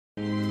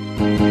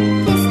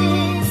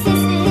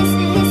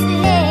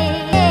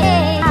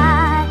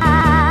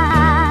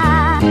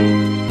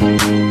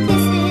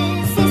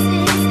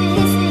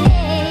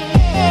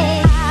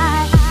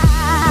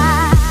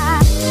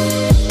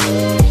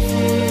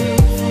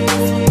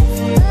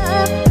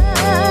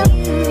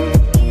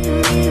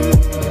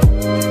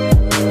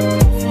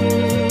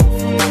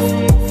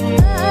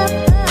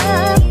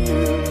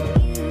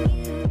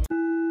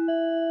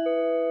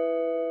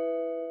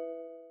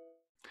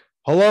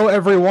Hello,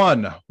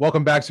 everyone.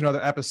 Welcome back to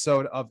another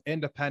episode of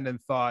Independent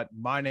Thought.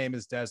 My name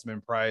is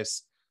Desmond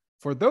Price.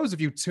 For those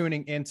of you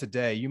tuning in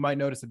today, you might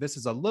notice that this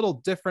is a little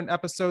different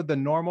episode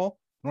than normal.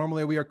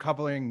 Normally, we are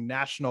covering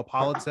national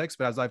politics,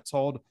 but as I've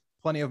told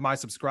plenty of my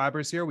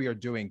subscribers here, we are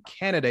doing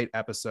candidate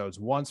episodes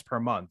once per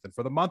month. And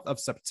for the month of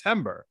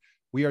September,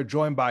 we are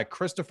joined by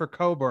Christopher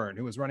Coburn,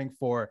 who is running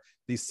for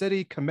the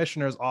City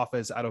Commissioner's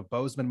Office out of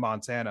Bozeman,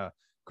 Montana.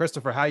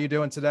 Christopher, how are you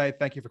doing today?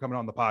 Thank you for coming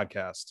on the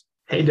podcast.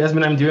 Hey,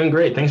 Desmond, I'm doing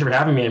great. Thanks for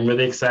having me. I'm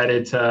really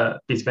excited to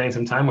be spending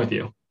some time with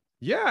you.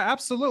 Yeah,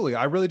 absolutely.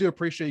 I really do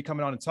appreciate you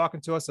coming on and talking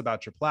to us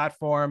about your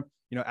platform.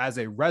 You know, as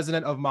a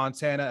resident of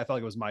Montana, I felt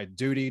like it was my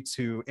duty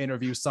to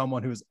interview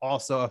someone who's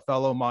also a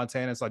fellow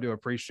Montanan. So I do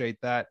appreciate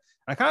that.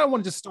 And I kind of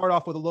want to just start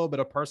off with a little bit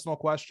of personal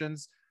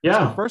questions.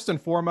 Yeah. So first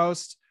and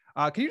foremost,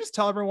 can you just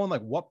tell everyone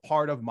like what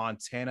part of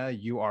Montana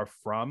you are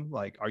from?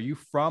 Like, are you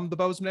from the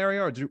Bozeman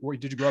area or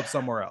did you grow up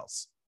somewhere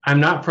else? I'm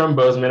not from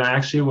Bozeman. I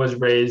actually was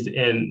raised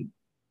in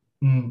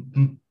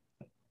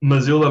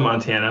Missoula,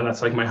 Montana.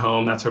 That's like my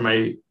home. That's where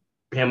my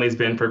family's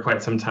been for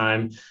quite some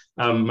time.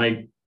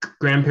 My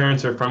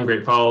grandparents are from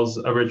Great Falls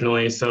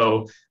originally.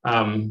 So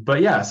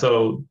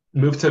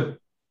moved to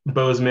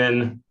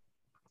Bozeman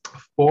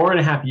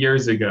 4.5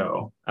 years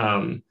ago.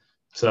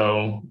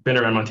 So been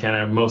around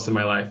Montana most of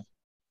my life.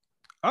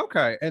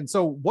 Okay. And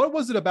so what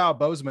was it about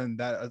Bozeman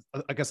that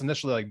I guess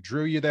initially like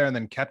drew you there and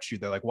then kept you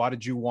there? Like, why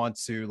did you want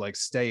to like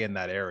stay in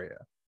that area?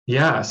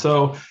 Yeah.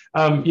 So,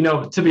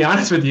 to be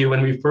honest with you,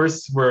 when we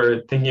first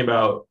were thinking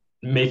about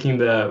making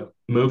the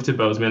move to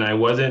Bozeman, I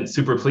wasn't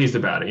super pleased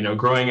about it. You know,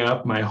 growing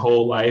up my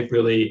whole life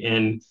really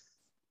in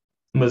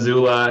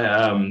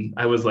Missoula,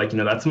 I was like,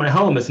 that's my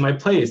home. This is my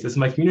place. This is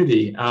my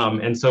community.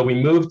 And so we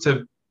moved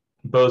to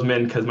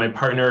Bozeman because my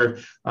partner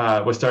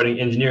was starting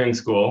engineering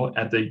school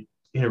at the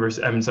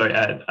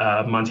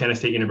Montana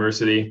State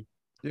University.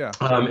 Yeah.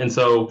 And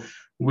so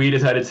we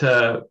decided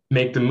to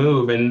make the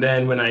move. And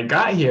then when I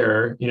got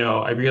here,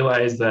 I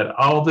realized that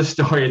all the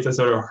stories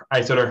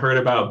I sort of heard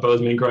about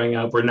Bozeman growing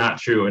up were not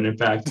true. And in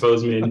fact,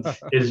 Bozeman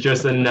is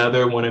just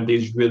another one of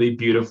these really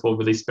beautiful,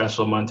 really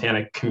special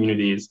Montana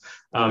communities.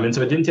 And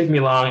so it didn't take me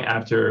long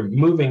after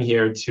moving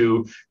here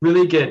to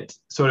really get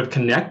sort of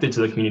connected to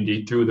the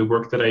community through the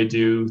work that I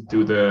do,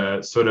 through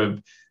the sort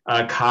of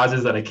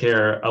causes that I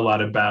care a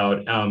lot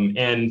about,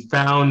 and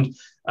found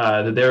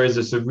that there is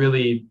just a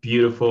really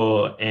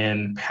beautiful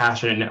and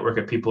passionate network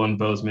of people in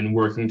Bozeman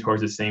working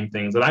towards the same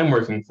things that I'm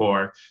working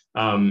for.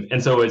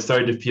 And so it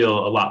started to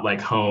feel a lot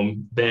like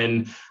home.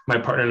 Then my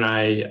partner and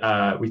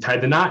I, we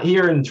tied the knot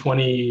here in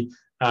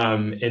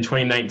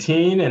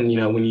 2019. And,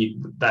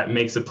 that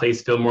makes a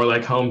place feel more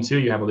like home too.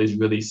 You have all these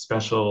really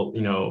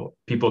special,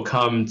 people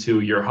come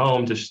to your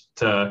home to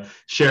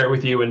share it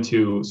with you and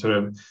to sort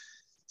of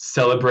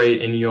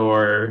celebrate in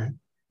your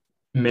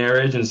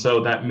marriage. And so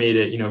that made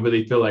it,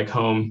 really feel like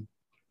home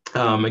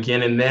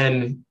again. And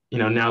then,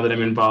 now that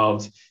I'm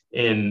involved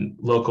in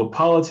local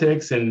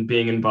politics and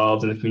being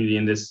involved in the community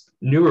in this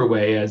newer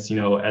way as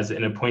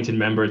an appointed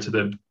member to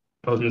the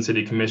Bozeman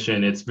City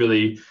Commission, it's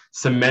really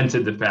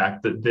cemented the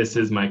fact that this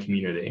is my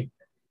community.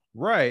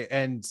 Right.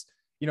 And,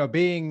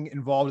 being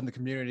involved in the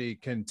community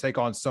can take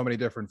on so many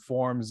different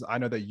forms. I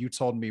know that you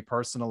told me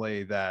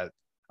personally that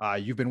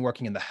you've been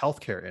working in the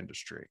healthcare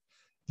industry.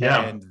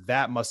 Yeah. And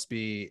that must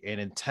be an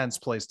intense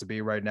place to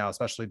be right now,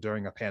 especially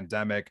during a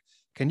pandemic.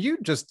 Can you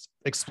just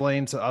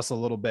explain to us a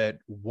little bit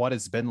what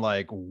it's been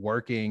like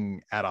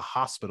working at a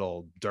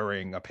hospital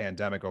during a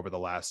pandemic over the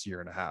last year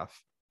and a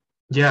half?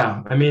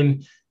 Yeah, I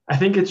mean, I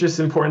think it's just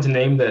important to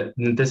name that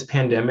this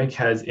pandemic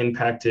has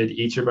impacted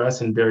each of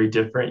us in very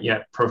different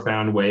yet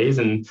profound ways.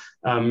 And,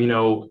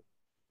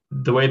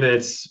 the way that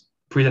it's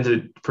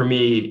presented for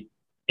me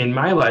in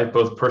my life,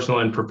 both personal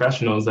and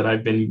professional, is that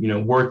I've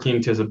been,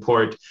 working to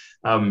support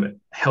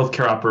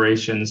healthcare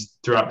operations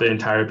throughout the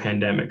entire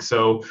pandemic.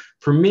 So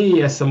for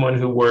me, as someone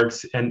who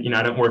works, and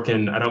I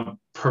don't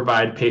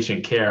provide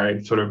patient care.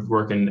 I sort of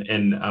work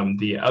in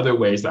the other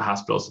ways that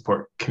hospitals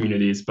support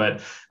communities.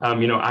 But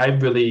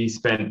I've really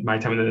spent my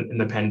time in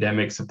the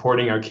pandemic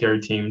supporting our care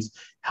teams,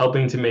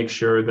 helping to make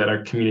sure that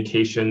our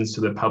communications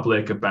to the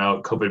public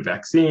about COVID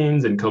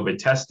vaccines and COVID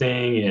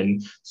testing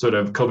and sort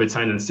of COVID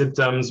signs and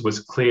symptoms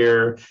was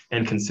clear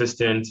and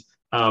consistent.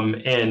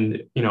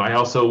 I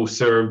also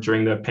served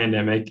during the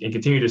pandemic and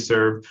continue to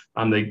serve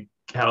on the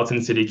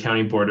Gallatin City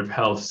County Board of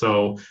Health.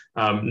 So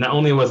not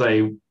only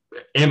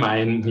am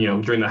I,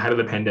 during the height of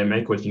the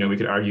pandemic, which, we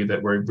could argue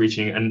that we're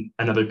reaching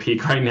another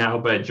peak right now,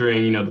 but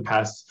during, the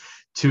past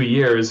 2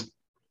 years,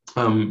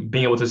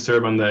 being able to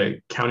serve on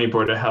the County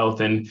Board of Health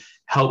and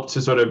help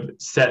to sort of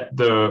set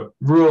the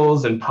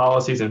rules and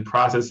policies and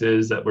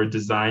processes that were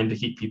designed to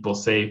keep people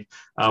safe,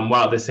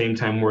 while at the same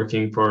time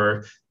working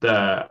for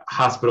the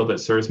hospital that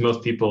serves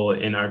most people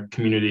in our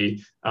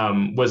community,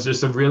 was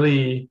just a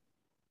really,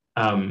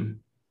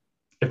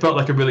 it felt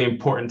like a really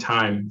important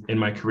time in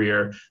my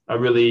career, a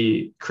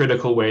really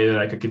critical way that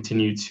I could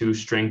continue to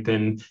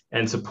strengthen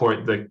and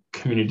support the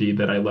community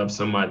that I love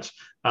so much.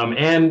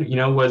 And,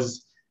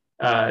 was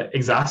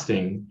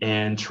exhausting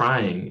and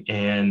trying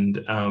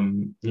and,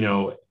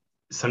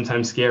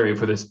 sometimes scary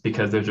for this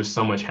because there's just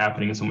so much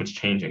happening and so much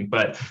changing.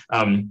 But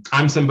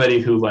I'm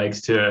somebody who I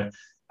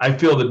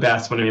feel the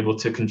best when I'm able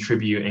to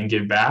contribute and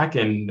give back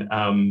and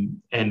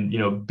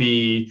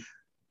be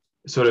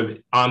sort of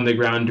on the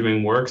ground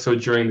doing work. So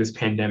during this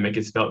pandemic,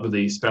 it's felt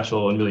really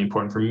special and really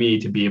important for me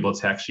to be able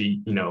to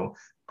actually,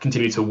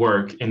 continue to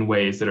work in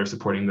ways that are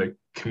supporting the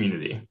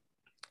community.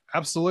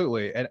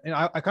 Absolutely. And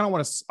I kind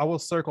of I will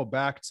circle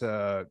back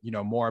to,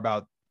 more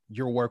about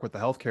your work with the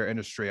healthcare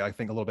industry, I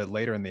think a little bit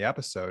later in the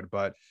episode,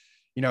 but,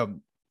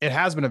 it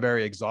has been a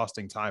very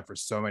exhausting time for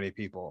so many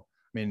people.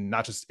 I mean,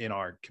 not just in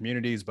our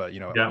communities, but,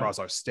 across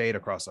our state,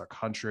 across our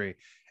country.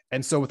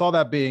 And so with all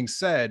that being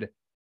said,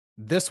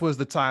 this was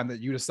the time that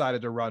you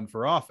decided to run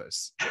for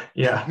office.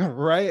 Yeah.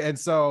 Right. And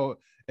so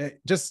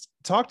just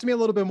talk to me a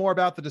little bit more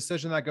about the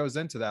decision that goes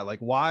into that. Like,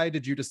 why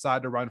did you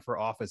decide to run for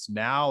office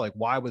now? Like,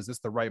 why was this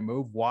the right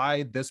move?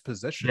 Why this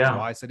position? Yeah.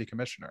 Why city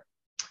commissioner?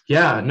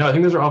 Yeah, no, I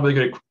think those are all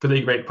really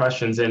great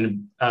questions.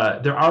 And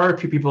there are a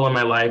few people in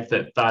my life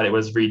that thought it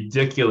was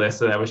ridiculous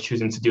that I was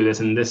choosing to do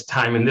this in this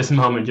time, in this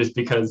moment, just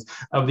because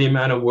of the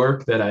amount of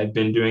work that I've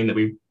been doing, that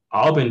we've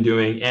all been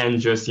doing, and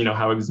just,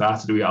 how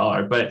exhausted we all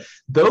are. But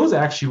those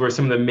actually were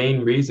some of the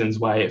main reasons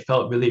why it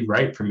felt really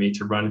right for me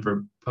to run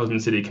for Bozeman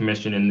City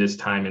Commission in this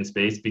time and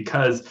space,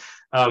 because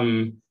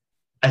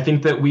I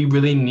think that we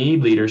really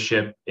need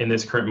leadership in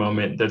this current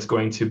moment that's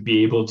going to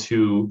be able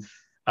to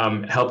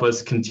help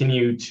us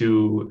continue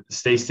to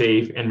stay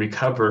safe and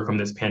recover from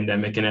this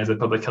pandemic. And as a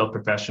public health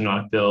professional,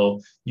 I feel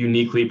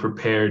uniquely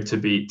prepared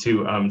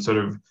to sort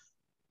of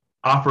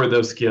offer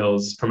those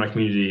skills for my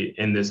community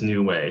in this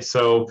new way.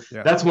 So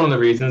that's one of the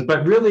reasons.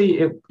 But really,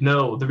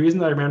 the reason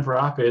that I ran for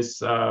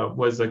office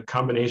was a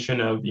combination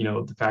of,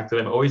 the fact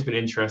that I've always been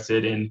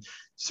interested in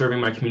serving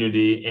my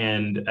community.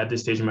 And at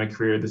this stage in my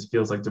career, this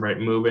feels like the right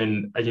move.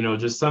 And,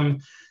 just some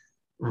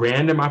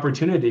random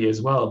opportunity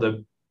as well.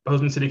 The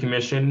Bozeman City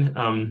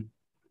Commission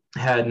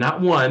had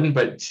not one,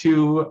 but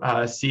two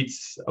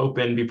seats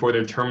open before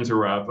their terms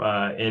were up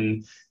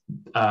in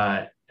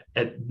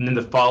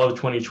the fall of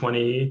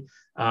 2020.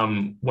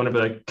 One of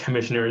the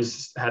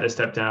commissioners had to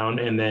step down,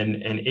 and then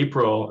in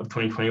April of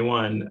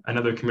 2021,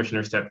 another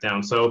commissioner stepped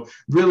down. So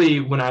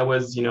really, when I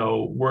was,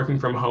 working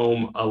from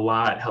home a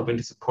lot, helping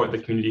to support the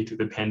community through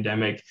the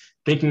pandemic,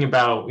 thinking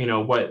about,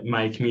 what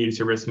my community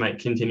service might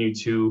continue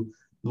to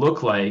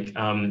look like,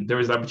 there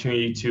was an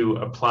opportunity to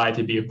apply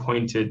to be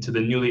appointed to the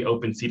newly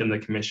open seat on the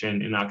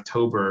commission in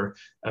October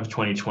of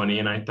 2020.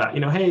 And I thought,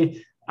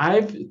 hey,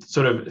 I've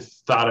sort of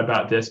thought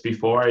about this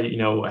before.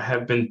 I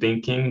have been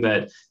thinking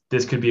that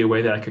this could be a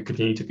way that I could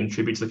continue to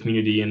contribute to the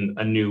community in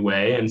a new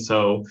way. And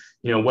so,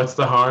 what's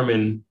the harm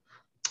in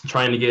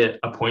trying to get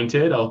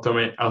appointed? I'll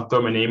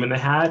throw my name in the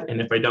hat.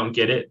 And if I don't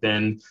get it,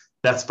 then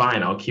that's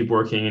fine. I'll keep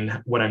working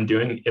in what I'm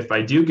doing. If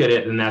I do get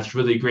it, then that's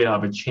really great.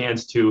 I'll have a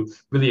chance to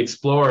really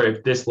explore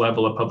if this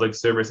level of public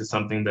service is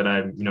something that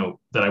I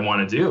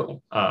want to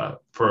do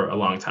for a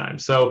long time.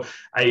 So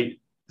I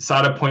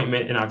sought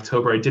appointment in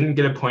October. I didn't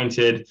get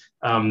appointed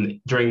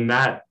during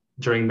that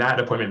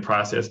appointment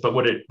process. But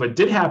what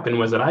did happen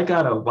was that I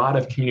got a lot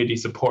of community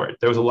support.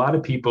 There was a lot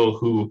of people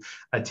who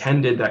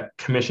attended that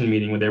commission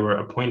meeting when they were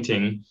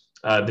appointing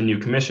the new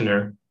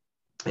commissioner,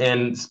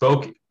 and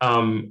spoke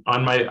on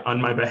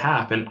my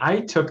behalf. And I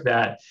took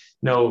that,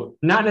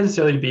 not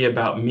necessarily to be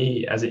about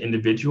me as an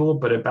individual,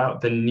 but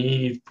about the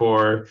need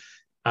for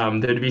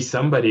there to be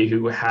somebody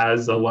who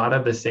has a lot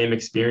of the same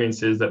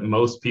experiences that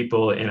most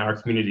people in our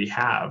community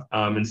have.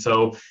 And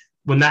so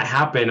when that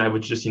happened, I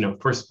was just,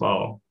 first of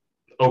all,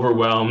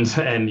 overwhelmed.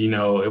 And,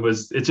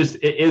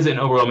 it is an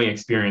overwhelming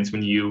experience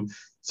when you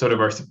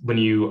when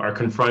you are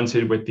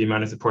confronted with the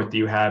amount of support that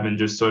you have, and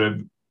just sort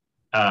of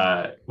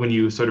when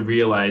you sort of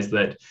realize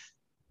that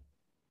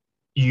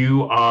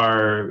you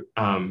are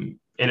in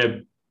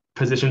a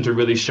position to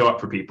really show up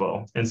for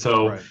people. And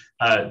so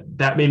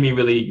that made me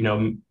really,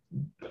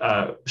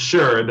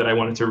 sure that I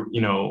wanted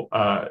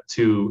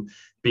to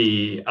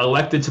be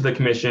elected to the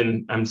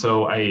commission. And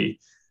so I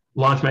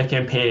launched my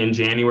campaign in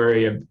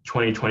January of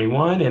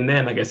 2021. And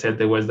then, like I said,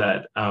 there was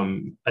that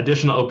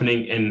additional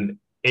opening in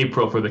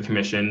April for the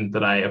commission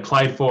that I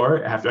applied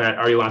for after I had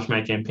already launched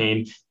my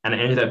campaign, and I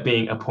ended up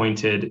being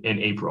appointed in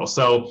April.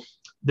 So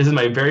this is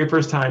my very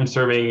first time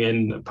serving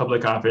in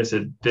public office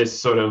at this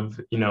sort of,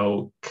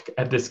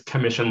 at this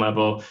commission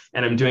level.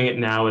 And I'm doing it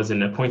now as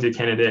an appointed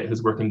candidate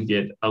who's working to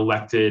get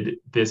elected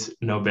this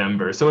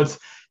November. So it's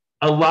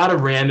a lot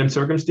of random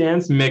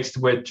circumstance mixed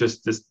with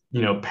just this,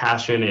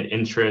 passion and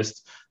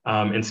interest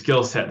and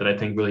skill set that I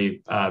think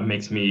really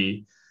makes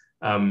me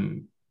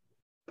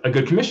a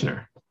good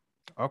commissioner.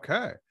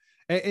 Okay.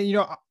 And you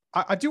know,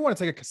 I do want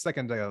to take a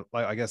second to,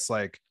 like, I guess,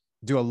 like,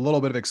 do a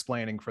little bit of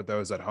explaining for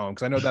those at home,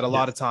 because I know that a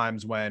lot Yes. of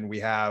times when we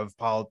have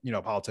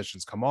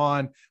politicians come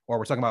on, or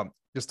we're talking about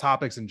just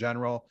topics in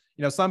general,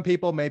 you know, some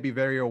people may be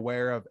very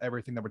aware of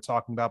everything that we're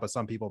talking about, but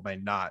some people may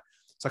not.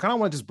 So I kind of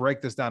want to just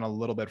break this down a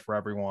little bit for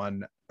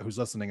everyone who's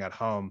listening at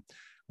home.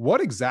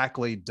 What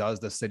exactly does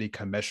the city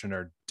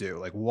commissioner do?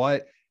 Like,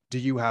 what do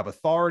you have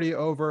authority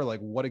over? Like,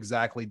 what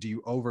exactly do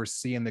you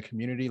oversee in the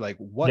community? Like,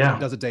 what Yeah.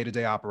 does a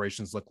day-to-day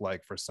operations look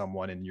like for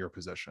someone in your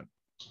position?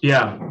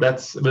 Yeah,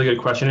 that's a really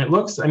good question. It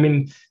looks, I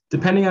mean,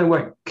 depending on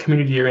what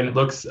community you're in, it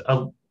looks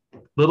a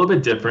little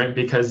bit different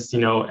because,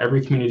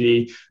 every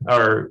community,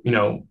 or,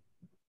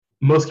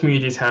 most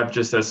communities have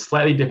just a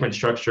slightly different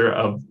structure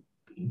of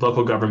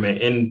local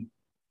government. In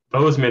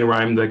Bozeman, where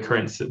I'm a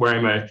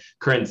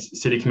current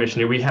city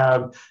commissioner, we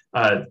have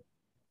a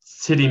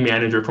city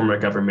manager form of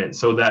government.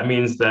 So that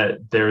means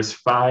that there's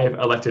 5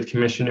 elected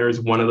commissioners.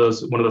 One of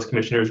those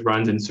commissioners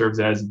runs and serves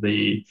as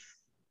the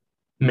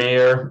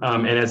mayor,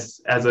 and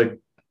as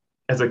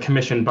a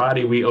commission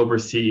body, we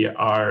oversee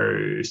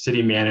our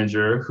city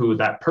manager, who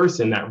that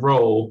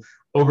role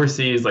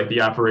oversees like the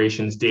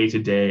operations day to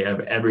day of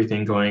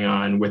everything going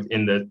on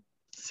within the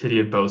city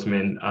of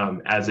Bozeman,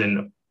 as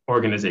an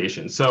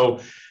organization.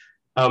 So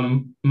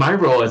my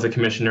role as a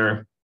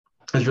commissioner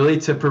is really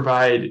to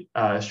provide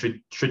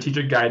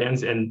strategic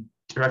guidance and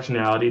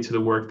directionality to the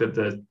work that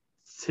the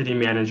city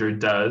manager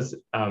does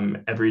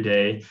every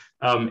day.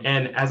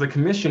 And as a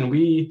commission,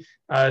 we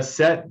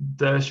set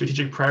the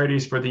strategic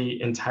priorities for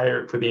the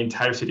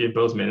entire city of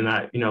Bozeman, and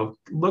that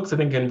looks, I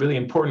think, in really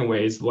important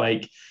ways,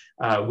 like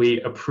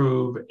we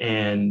approve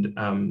and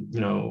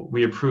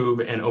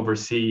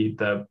oversee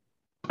the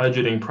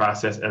budgeting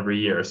process every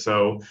year.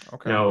 So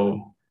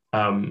Okay.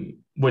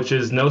 which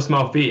is no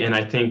small feat, and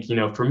I think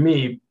for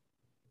me,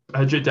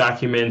 budget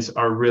documents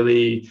are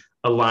really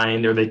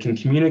aligned, or they can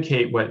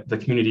communicate what the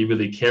community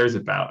really cares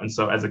about. And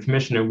so as a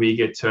commissioner, we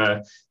get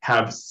to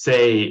have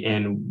say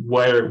in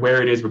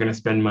where it is we're going to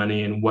spend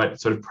money and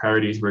what sort of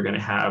priorities we're going to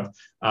have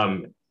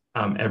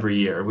every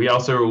year. We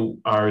also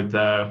are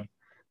the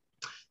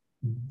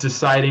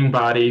deciding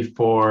body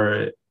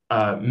for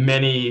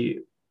many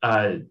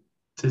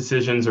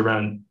decisions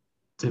around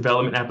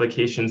development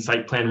applications,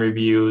 site plan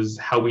reviews,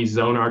 how we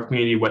zone our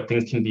community, what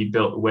things can be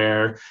built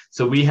where.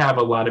 So we have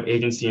a lot of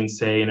agency and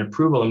say and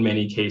approval in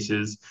many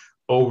cases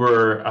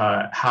over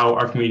how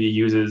our community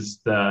uses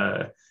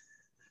the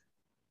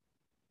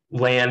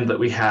land that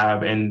we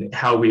have and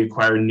how we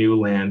acquire new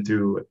land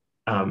through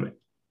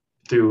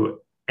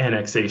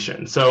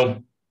annexation.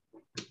 So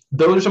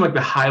those are some like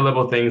the high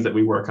level things that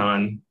we work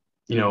on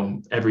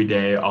every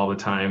day, all the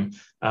time.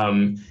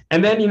 And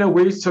then,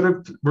 we're sort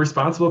of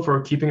responsible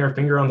for keeping our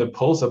finger on the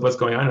pulse of what's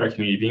going on in our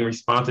community, being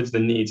responsive to the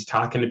needs,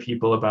 talking to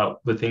people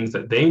about the things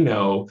that they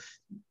know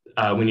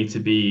we need to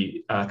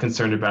be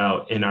concerned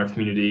about in our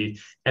community.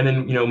 And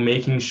then,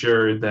 making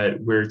sure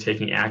that we're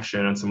taking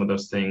action on some of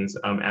those things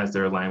as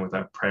they're aligned with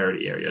our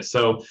priority areas.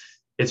 So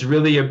it's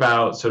really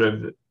about sort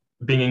of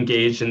being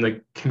engaged in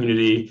the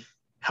community,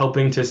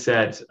 helping to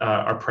set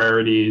our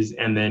priorities,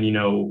 and then,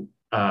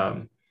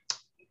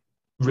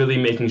 really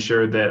making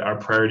sure that our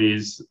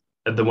priorities,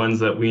 the ones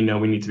that we know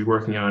we need to be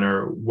working on,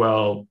 are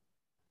well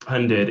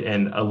funded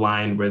and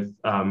aligned with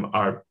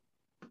our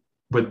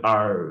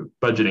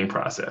budgeting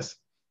process.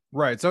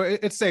 Right. So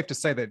it's safe to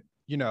say that,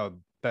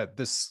 that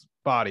this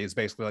body is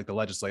basically like the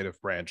legislative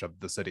branch of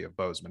the city of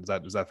Bozeman.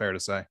 Is that fair to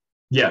say?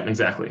 Yeah,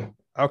 exactly.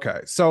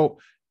 Okay. So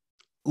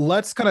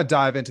let's kind of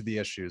dive into the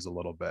issues a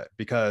little bit,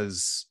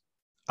 because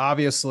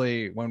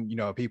obviously when,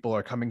 people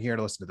are coming here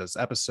to listen to this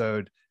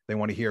episode, they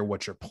want to hear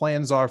what your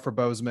plans are for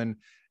Bozeman.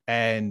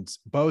 And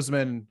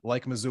Bozeman,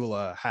 like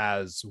Missoula,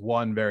 has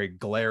one very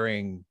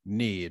glaring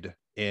need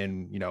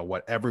in,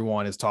 what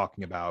everyone is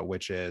talking about,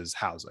 which is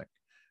housing,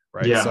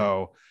 right? Yeah.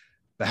 So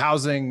the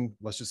housing,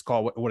 let's just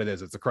call it what it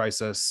is. It's a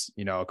crisis,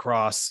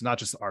 across not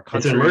just our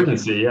country. It's an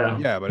emergency, yeah.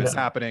 Yeah, but it's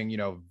happening,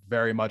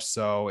 very much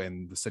so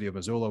in the city of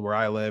Missoula, where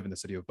I live, in the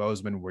city of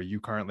Bozeman, where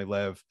you currently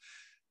live.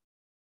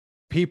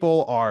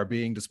 People are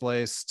being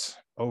displaced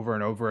over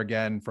and over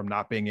again from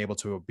not being able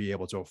to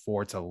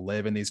afford to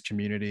live in these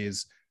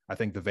communities. I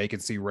think the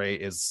vacancy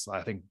rate is,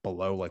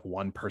 below like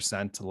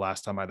 1% the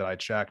last time that I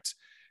checked.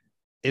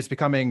 It's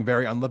becoming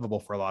very unlivable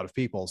for a lot of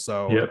people.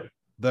 So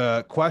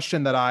the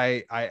question that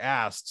I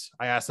asked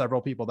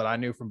several people that I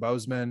knew from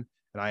Bozeman,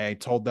 and I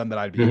told them that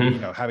I'd be,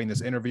 having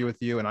this interview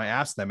with you, and I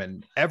asked them,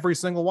 and every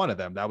single one of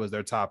them, that was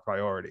their top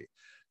priority.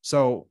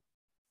 So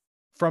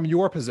from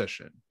your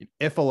position,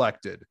 if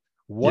elected,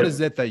 what is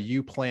it that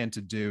you plan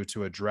to do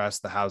to address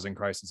the housing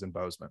crisis in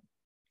Bozeman?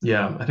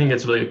 Yeah, I think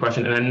it's a really good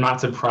question. And I'm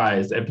not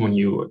surprised everyone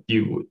you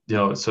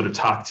sort of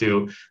talk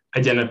to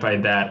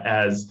identified that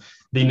as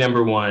the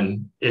number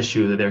one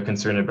issue that they're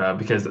concerned about,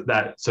 because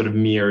that sort of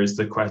mirrors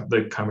the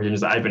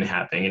conversations I've been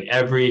having. In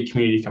every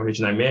community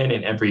conversation I'm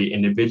in every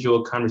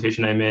individual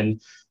conversation I'm in,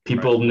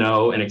 people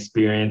know and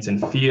experience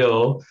and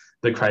feel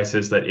the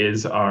crisis that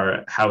is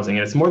our housing.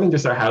 And it's more than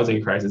just our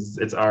housing crisis,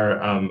 it's our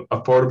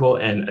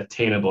affordable and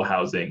attainable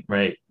housing,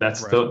 right?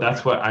 That's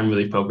what I'm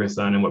really focused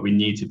on and what we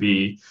need to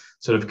be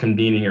sort of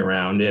convening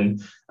around.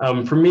 And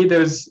for me,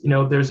 there's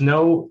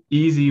no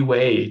easy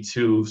way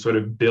to sort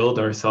of build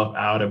ourselves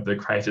out of the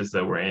crisis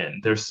that we're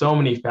in. There's so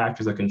many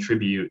factors that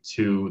contribute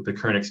to the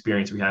current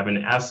experience we have.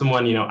 And as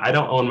someone, I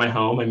don't own my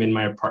home. I'm in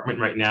my apartment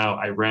right now.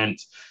 I rent.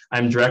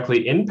 I'm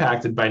directly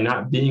impacted by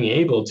not being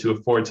able to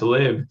afford to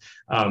live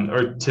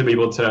or to be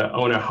able to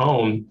own a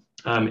home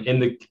in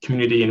the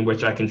community in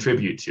which I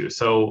contribute to.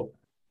 So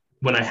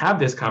when I have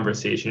this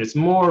conversation,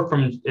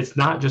 it's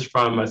not just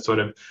from a sort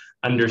of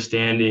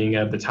understanding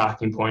of the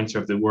talking points or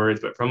of the words,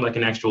 but from like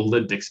an actual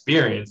lived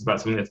experience about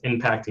something that's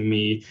impacting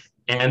me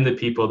and the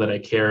people that I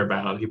care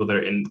about, people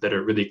that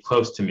are really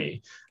close to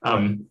me.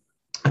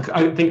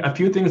 I think a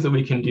few things that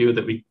we can do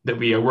that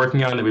we are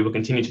working on, that we will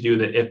continue to do,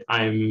 that if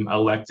I'm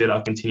elected,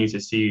 I'll continue to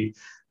see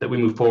that we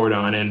move forward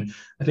on. And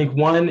I think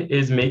one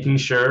is making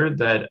sure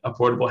that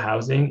affordable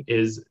housing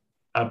is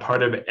a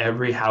part of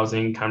every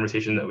housing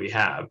conversation that we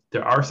have.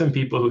 There are some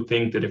people who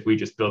think that if we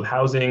just build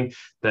housing,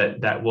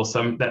 that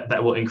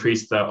will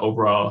increase the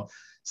overall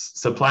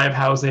supply of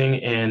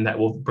housing and that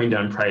will bring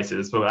down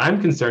prices. But what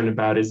I'm concerned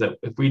about is that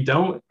if we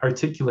don't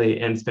articulate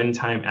and spend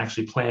time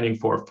actually planning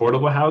for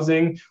affordable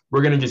housing,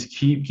 we're going to just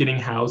keep getting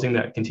housing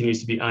that continues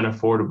to be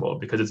unaffordable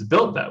because it's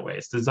built that way,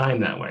 it's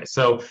designed that way.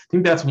 So I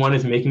think that's one,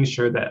 is making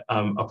sure that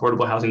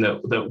affordable housing,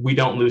 that we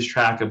don't lose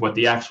track of what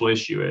the actual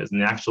issue is.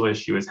 And the actual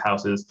issue is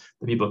houses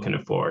that people can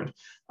afford.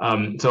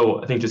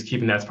 So I think just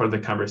keeping that as part of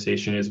the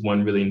conversation is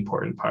one really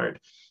important part.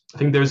 I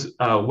think there's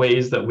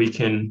ways that we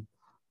can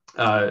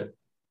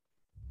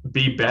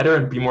be better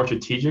and be more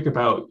strategic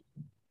about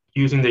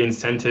using the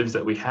incentives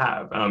that we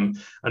have.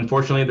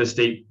 Unfortunately, the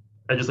state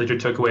legislature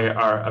took away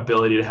our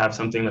ability to have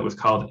something that was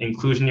called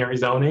inclusionary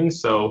zoning.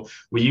 So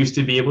we used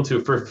to be able to,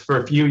 for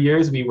a few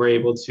years, we were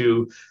able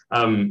to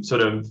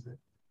sort of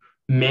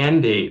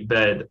mandate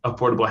that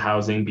affordable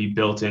housing be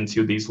built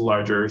into these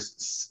larger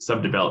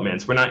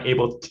subdevelopments. We're not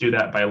able to do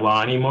that by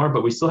law anymore,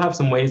 but we still have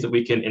some ways that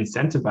we can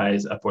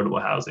incentivize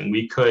affordable housing.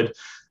 We could,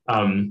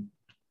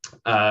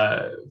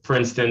 for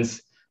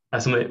instance,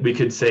 we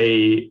could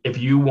say, if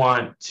you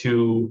want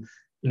to,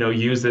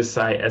 use this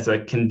site as a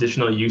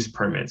conditional use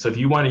permit. So if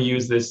you want to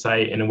use this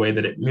site in a way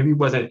that it maybe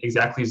wasn't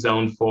exactly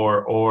zoned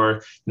for,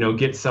 or,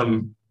 get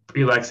some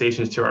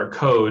relaxations to our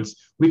codes,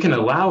 we can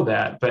allow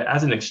that. But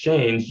as an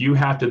exchange, you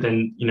have to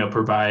then,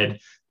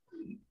 provide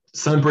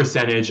some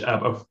percentage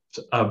of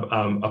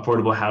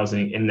affordable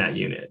housing in that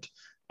unit.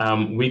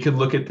 We could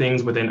look at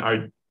things within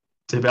our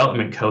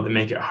development code that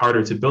make it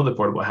harder to build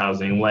affordable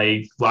housing,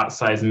 like lot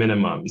size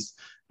minimums.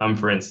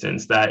 For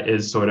instance, that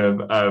is sort of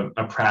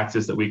a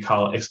practice that we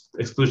call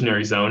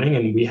exclusionary zoning,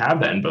 and we have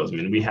that in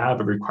Bozeman. We have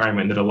a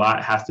requirement that a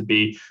lot has to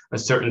be a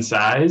certain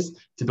size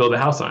to build a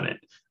house on it.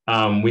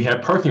 We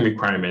have parking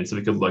requirements that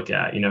we could look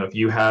at. If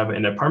you have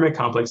an apartment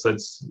complex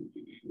that's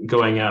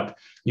going up,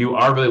 you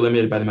are really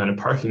limited by the amount of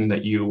parking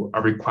that you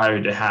are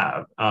required to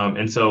have.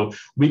 And so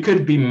we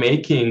could be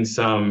making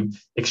some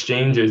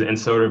exchanges and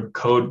sort of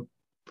code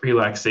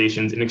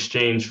relaxations in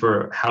exchange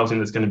for housing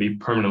that's going to be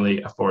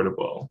permanently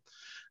affordable.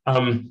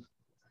 And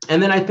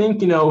then I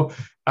think,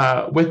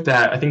 with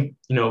that, I think,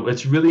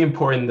 it's really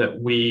important that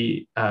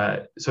we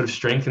sort of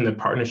strengthen the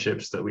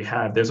partnerships that we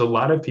have. There's a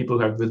lot of people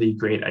who have really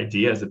great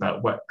ideas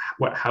about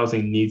what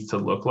housing needs to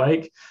look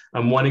like.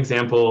 One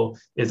example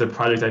is a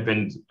project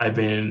I've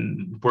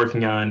been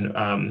working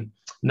on,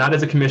 not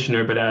as a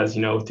commissioner, but as,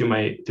 through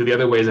the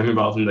other ways I'm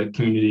involved in the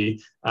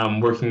community,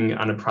 working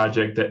on a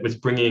project that was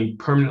bringing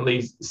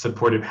permanently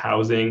supportive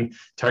housing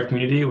to our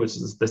community, which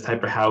is this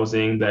type of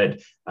housing that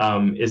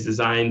is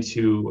designed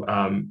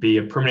to be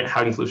a permanent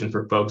housing solution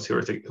for folks who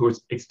are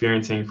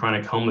experiencing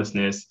chronic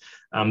homelessness,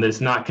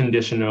 that's not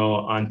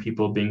conditional on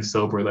people being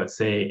sober, let's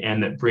say,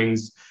 and that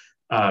brings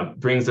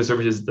the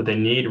services that they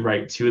need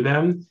right to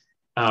them.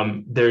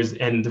 And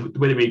the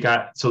way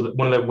that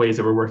one of the ways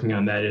that we're working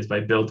on that is by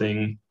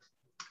building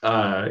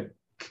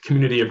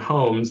community of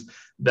homes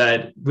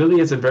that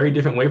really is a very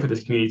different way for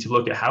this community to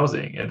look at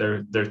housing.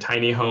 And they're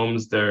tiny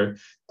homes, they're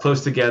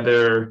close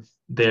together,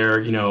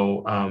 they're,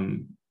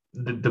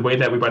 the way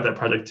that we brought that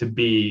project to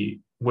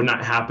be would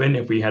not happen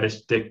if we had to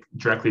stick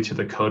directly to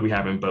the code we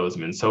have in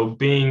Bozeman. So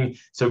keeping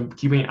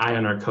an eye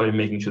on our code and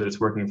making sure that it's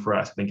working for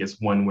us, I think is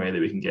one way that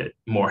we can get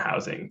more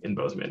housing in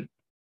Bozeman.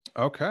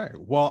 Okay.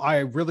 Well, I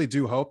really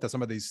do hope that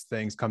some of these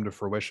things come to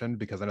fruition,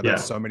 because I know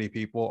that so many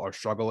people are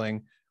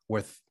struggling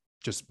with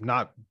just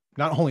not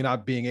only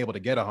not being able to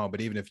get a home, but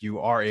even if you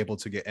are able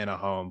to get in a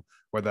home,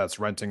 whether that's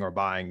renting or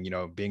buying,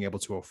 being able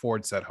to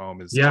afford said home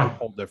is a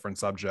whole different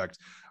subject.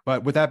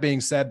 But with that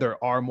being said,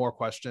 there are more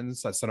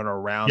questions that center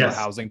around the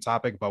housing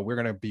topic, but we're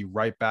going to be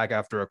right back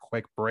after a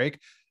quick break.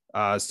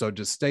 So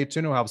just stay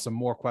tuned. We'll have some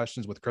more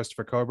questions with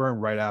Christopher Coburn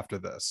right after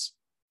this.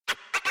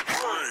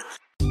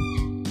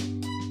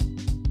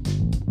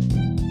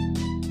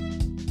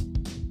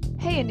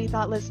 Hey, Indie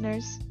Thought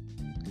listeners.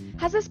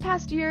 Has this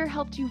past year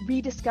helped you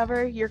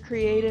rediscover your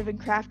creative and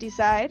crafty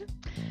side?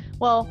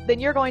 Well, then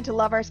you're going to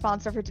love our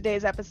sponsor for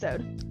today's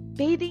episode.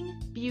 Bathing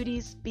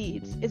Beauties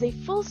Beads is a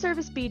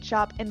full-service bead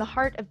shop in the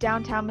heart of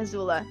downtown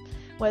Missoula.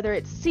 Whether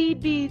it's seed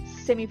beads,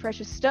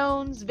 semi-precious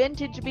stones,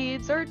 vintage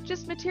beads, or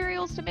just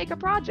materials to make a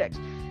project,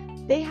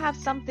 they have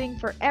something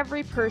for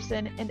every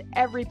person and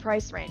every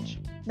price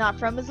range. Not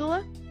from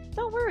Missoula?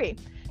 Don't worry.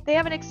 They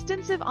have an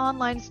extensive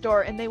online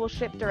store and they will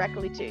ship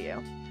directly to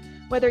you.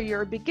 Whether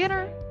you're a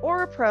beginner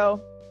or a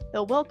pro,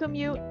 they'll welcome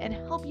you and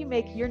help you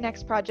make your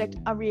next project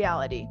a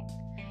reality.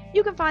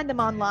 You can find them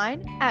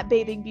online at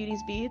Bathing Beauties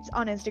Beads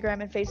on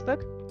Instagram and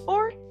Facebook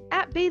or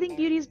at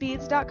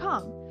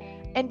bathingbeautiesbeads.com.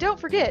 And don't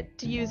forget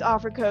to use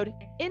offer code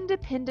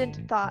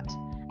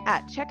INDEPENDENTTHOUGHT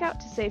at checkout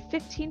to save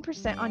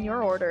 15% on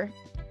your order.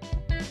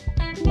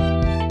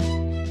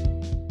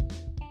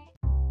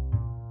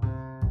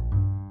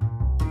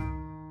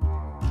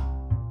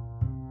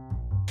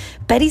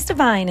 Betty's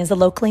Divine is a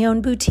locally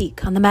owned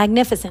boutique on the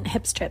magnificent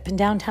Hip Strip in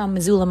downtown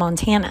Missoula,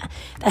 Montana,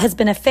 that has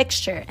been a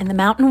fixture in the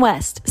Mountain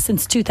West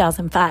since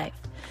 2005.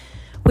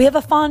 We have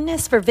a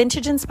fondness for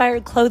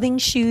vintage-inspired clothing,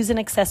 shoes, and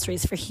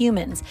accessories for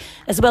humans,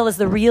 as well as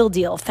the real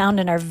deal found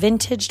in our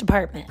vintage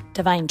department,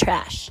 Divine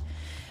Trash.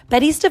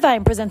 Betty's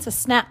Divine presents a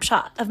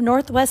snapshot of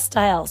Northwest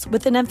styles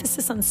with an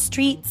emphasis on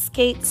street,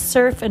 skate,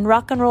 surf, and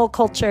rock and roll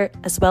culture,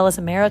 as well as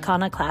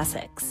Americana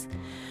classics.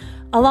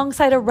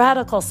 Alongside a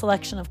radical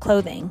selection of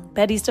clothing,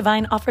 Betty's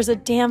Divine offers a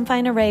damn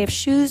fine array of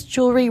shoes,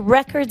 jewelry,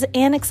 records,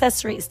 and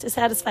accessories to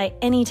satisfy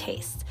any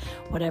taste,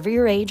 whatever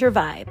your age or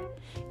vibe.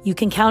 You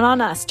can count on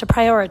us to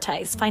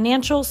prioritize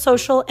financial,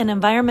 social, and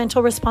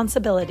environmental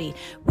responsibility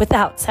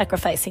without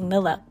sacrificing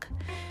the look.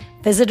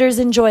 Visitors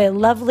enjoy a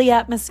lovely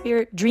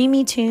atmosphere,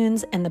 dreamy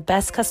tunes, and the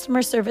best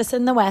customer service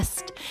in the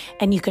West,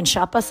 and you can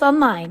shop us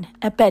online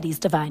at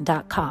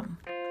bettysdivine.com.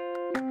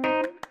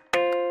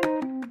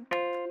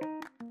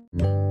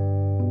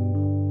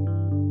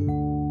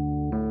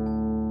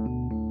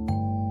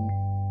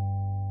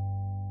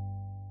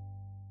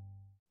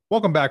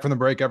 Welcome back from the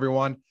break,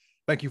 everyone.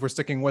 Thank you for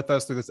sticking with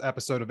us through this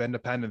episode of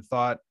Independent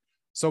Thought.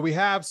 So we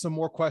have some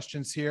more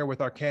questions here with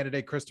our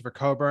candidate, Christopher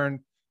Coburn.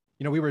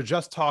 You know, we were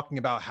just talking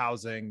about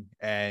housing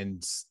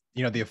and,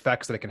 you know, the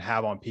effects that it can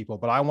have on people,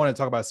 but I want to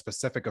talk about a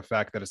specific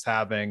effect that it's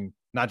having,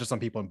 not just on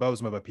people in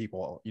Bozeman, but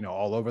people, you know,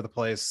 all over the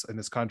place in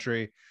this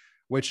country,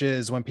 which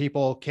is when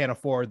people can't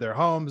afford their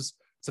homes,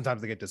 sometimes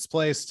they get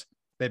displaced,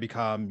 they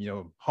become, you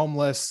know,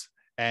 homeless,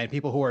 and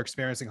people who are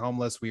experiencing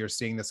homeless, we are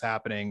seeing this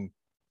happening,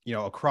 you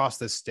know, across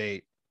this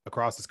state,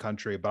 across this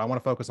country, but I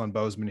want to focus on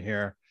Bozeman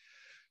here.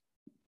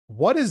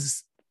 What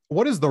is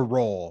the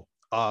role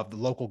of the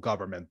local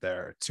government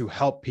there to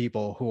help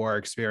people who are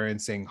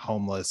experiencing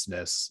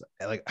homelessness?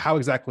 Like, how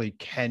exactly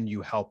can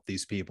you help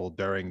these people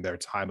during their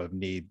time of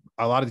need?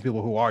 A lot of the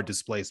people who are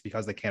displaced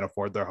because they can't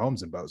afford their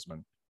homes in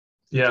Bozeman.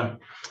 Yeah,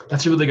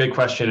 that's a really good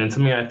question and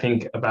something I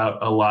think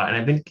about a lot.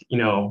 And I think, you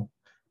know,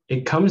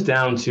 it comes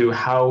down to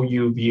how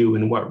you view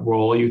and what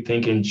role you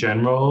think in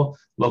general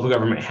local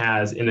government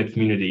has in the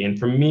community. And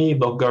for me,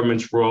 local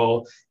government's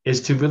role is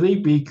to really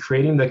be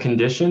creating the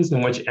conditions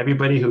in which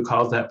everybody who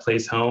calls that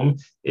place home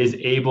is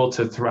able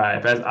to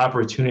thrive, has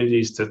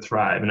opportunities to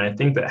thrive. And I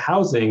think that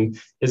housing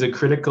is a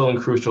critical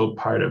and crucial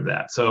part of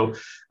that. So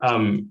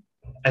I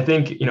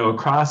think, you know,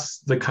 across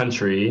the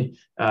country,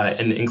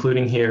 and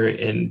including here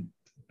in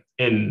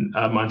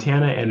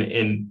Montana and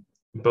in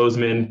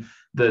Bozeman,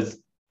 the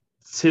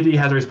city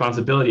has a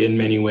responsibility in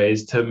many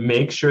ways to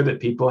make sure that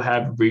people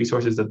have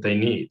resources that they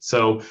need.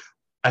 So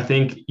I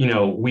think, you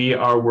know, we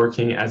are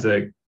working as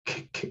a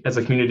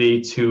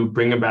community to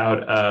bring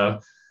about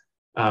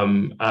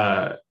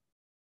a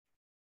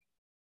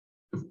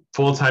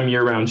full-time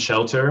year-round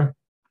shelter,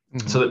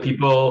 so that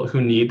people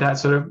who need that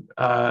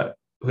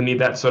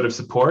sort of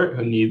support,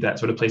 who need that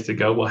sort of place to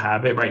go, will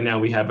have it. Right now,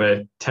 we have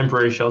a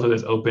temporary shelter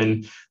that's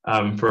open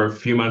for a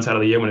few months out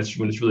of the year when it's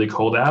really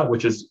cold out,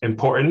 which is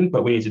important,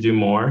 but we need to do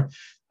more.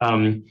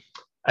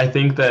 I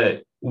think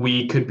that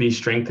we could be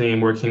strengthening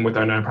and working with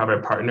our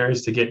nonprofit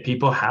partners to get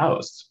people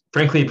housed.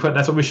 Frankly,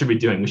 that's what we should be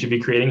doing. We should be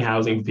creating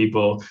housing for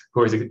people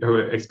who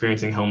are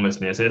experiencing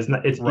homelessness.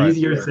 It's right.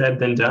 Easier said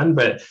than done,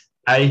 but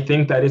I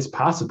think that it's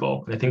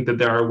possible. I think that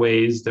there are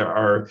ways, there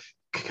are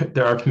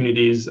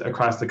communities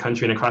across the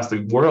country and across the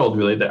world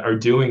really that are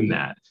doing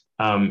that.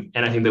 And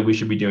I think that we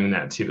should be doing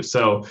that too.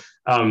 So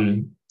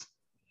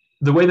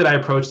the way that I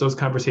approach those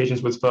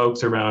conversations with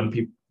folks around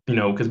people, you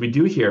know, because we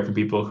do hear from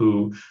people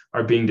who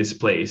are being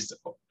displaced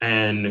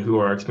and who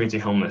are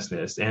experiencing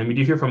homelessness. And we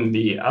do hear from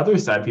the other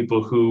side,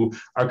 people who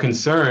are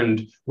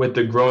concerned with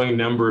the growing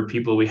number of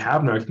people we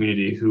have in our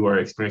community who are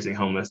experiencing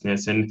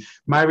homelessness. And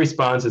my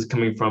response is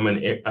coming from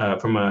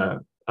a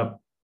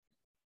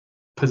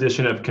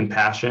position of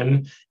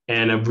compassion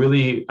and of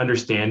really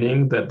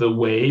understanding that the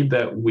way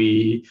that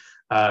we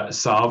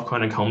solve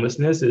chronic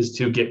homelessness is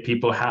to get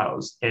people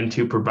housed and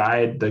to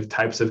provide the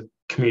types of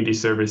community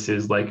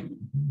services like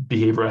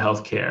behavioral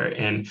health care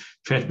and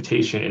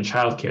transportation and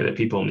childcare that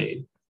people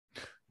need.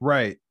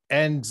 Right.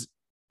 And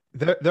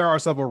there are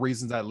several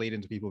reasons that lead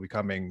into people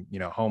becoming, you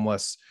know,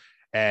 homeless.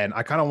 And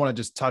I kind of want to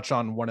just touch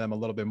on one of them a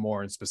little bit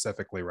more and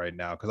specifically right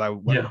now, because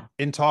Yeah.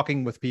 in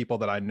talking with people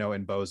that I know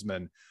in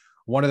Bozeman,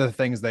 one of the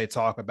things they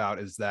talk about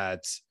is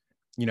that,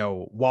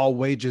 while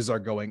wages are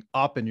going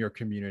up in your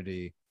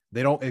community,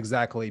 they don't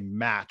exactly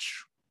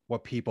match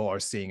what people are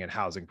seeing in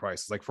housing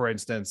prices. Like, for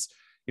instance,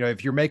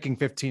 if you're making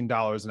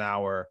 $15 an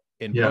hour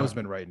in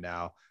Bozeman right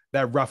now,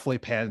 that roughly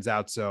pans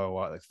out to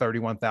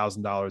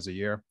 $31,000 a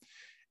year.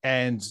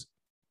 And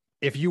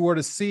if you were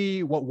to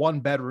see what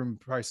one bedroom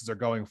prices are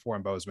going for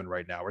in Bozeman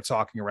right now, we're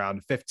talking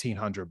around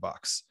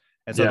 $1,500.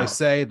 And so they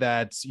say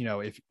that,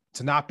 if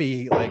to not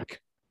be like,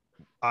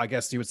 I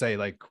guess you would say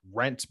like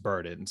rent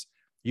burdened,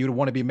 you'd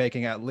want to be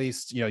making at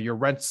least, your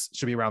rents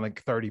should be around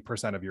like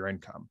 30% of your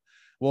income.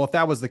 Well, if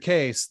that was the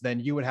case, then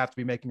you would have to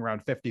be making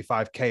around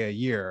 $55K a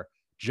year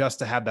just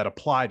to have that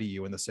apply to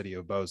you in the city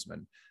of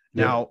Bozeman.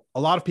 Now, a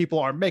lot of people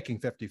are making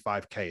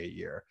 $55K a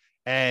year,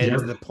 and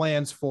the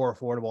plans for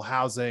affordable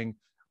housing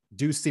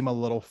do seem a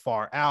little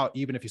far out,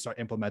 even if you start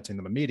implementing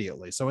them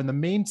immediately. So in the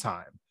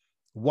meantime,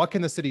 what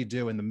can the city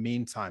do in the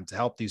meantime to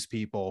help these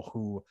people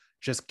who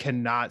just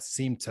cannot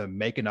seem to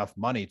make enough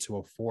money to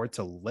afford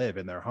to live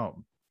in their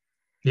home?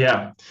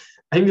 Yeah,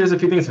 I think there's a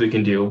few things we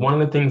can do. One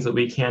of the things that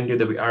we can do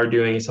that we are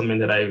doing is something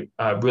that I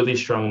really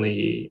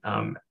strongly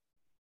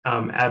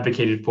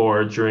advocated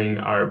for during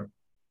our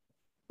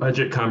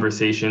budget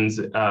conversations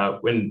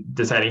when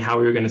deciding how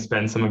we were going to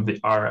spend some of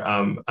our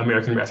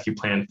American Rescue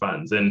Plan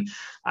funds. And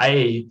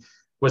I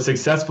was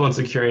successful in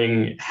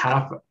securing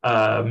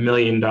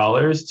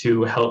 $500,000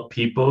 to help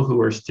people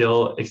who are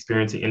still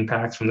experiencing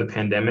impacts from the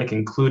pandemic,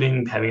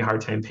 including having a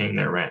hard time paying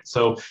their rent.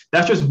 So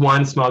that's just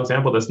one small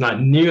example. That's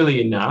not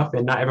nearly enough,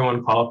 and not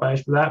everyone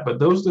qualifies for that. But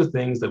those are the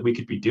things that we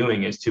could be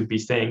doing, is to be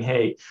saying,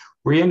 hey,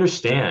 we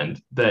understand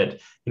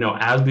that,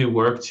 as we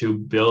work to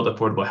build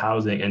affordable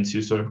housing and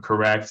to sort of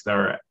correct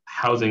our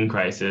housing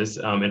crisis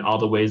in all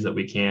the ways that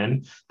we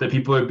can, that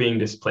people are being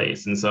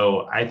displaced. And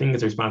so I think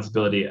it's a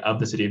responsibility of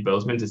the city of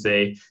Bozeman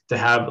to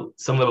have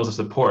some levels of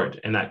support.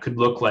 And that could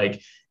look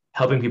like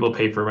helping people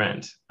pay for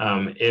rent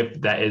if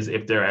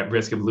they're at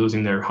risk of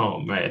losing their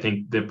home, right? I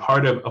think the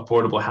part of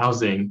affordable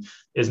housing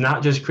is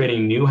not just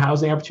creating new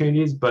housing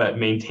opportunities, but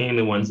maintaining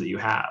the ones that you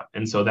have.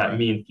 And so that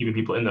means keeping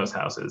people in those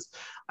houses.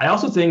 I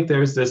also think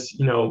there's this,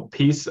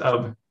 piece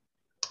of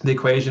the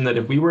equation that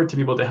if we were to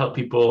be able to help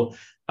people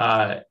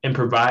and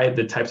provide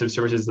the types of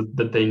services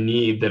that they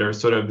need, that are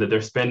sort of that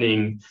they're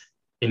spending,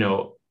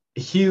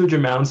 huge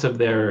amounts of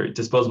their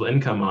disposable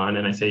income on,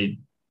 and I say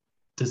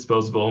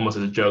disposable almost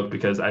as a joke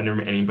because I don't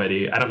know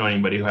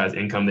anybody who has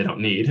income they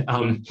don't need.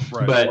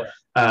 But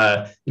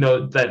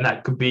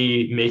that could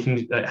be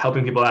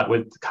helping people out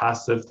with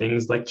costs of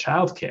things like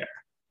childcare.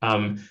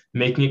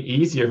 Making it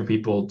easier for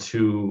people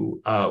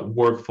to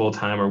work full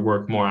time or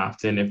work more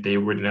often if they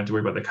wouldn't have to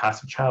worry about the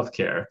cost of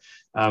childcare.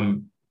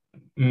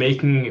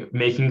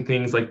 Making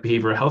things like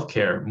behavioral health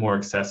care more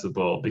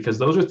accessible, because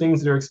those are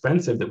things that are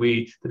expensive that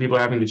people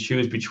are having to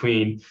choose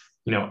between,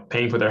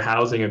 paying for their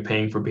housing and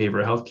paying for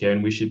behavioral health care.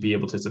 And we should be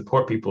able to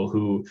support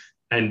people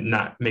and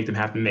not make them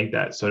have to make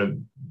that sort of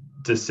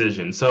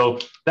decision. So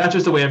that's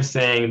just a way of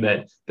saying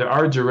that there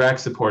are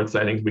direct supports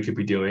that I think we could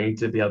be doing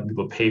to be helping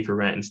people pay for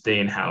rent and stay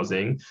in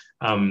housing,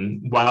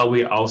 while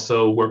we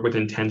also work with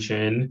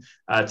intention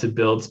to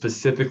build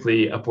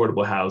specifically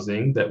affordable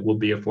housing that will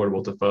be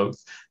affordable to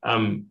folks.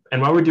 And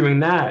while we're doing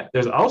that,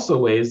 there's also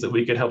ways that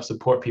we could help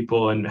support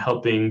people and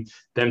helping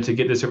them to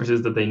get the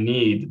services that they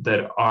need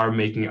that are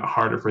making it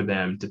harder for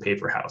them to pay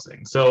for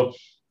housing. So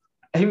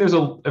I think there's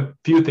a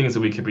few things that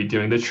we could be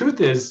doing. The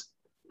truth is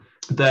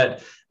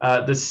that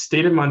the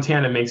state of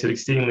Montana makes it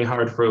exceedingly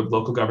hard for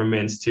local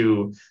governments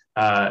to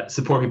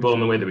support people in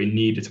the way that we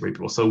need to support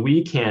people. So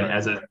we can,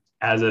 as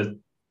a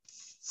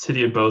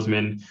city of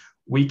Bozeman,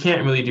 we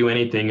can't really do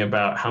anything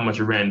about how much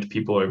rent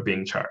people are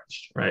being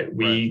charged, right?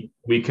 We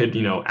could,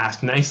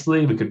 ask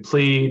nicely, we could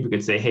plead, we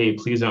could say, hey,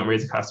 please don't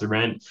raise the cost of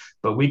rent,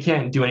 but we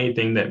can't do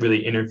anything that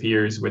really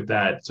interferes with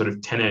that sort of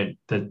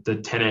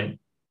the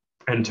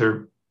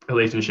tenant-renter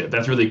relationship.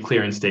 That's really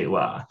clear in state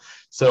law.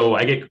 So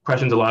I get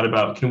questions a lot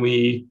about, can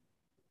we,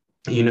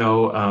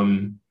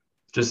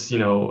 just,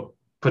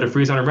 put a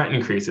freeze on our rent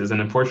increases?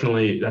 And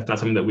unfortunately, that's not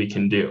something that we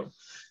can do.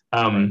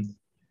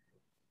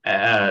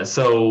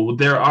 So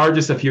there are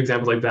just a few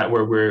examples like that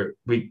where we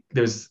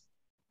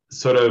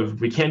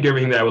can't do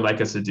everything that I would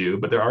like us to do,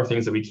 but there are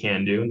things that we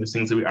can do, and there's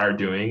things that we are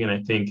doing. And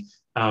I think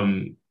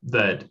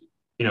that,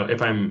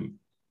 if I'm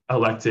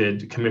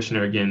elected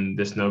commissioner again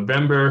this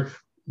November,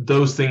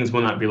 those things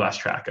will not be lost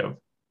track of.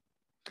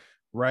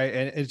 Right.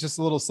 And it's just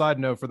a little side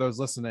note for those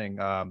listening.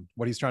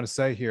 What he's trying to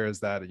say here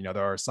is that,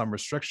 there are some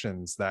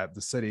restrictions that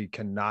the city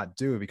cannot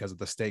do because of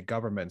the state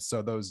government.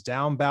 So those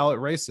down ballot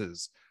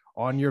races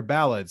on your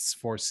ballots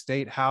for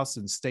state house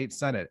and state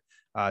senate,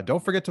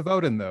 don't forget to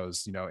vote in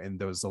those, in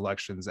those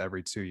elections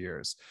every 2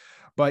 years.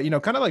 But,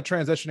 kind of like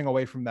transitioning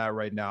away from that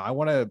right now, I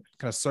want to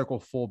kind of circle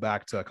full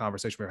back to a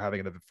conversation we were having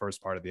in the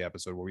first part of the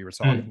episode where we were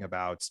talking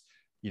about,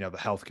 the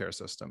healthcare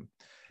system.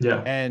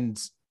 Yeah. And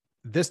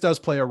this does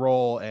play a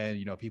role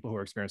in, people who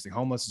are experiencing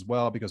homeless as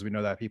well, because we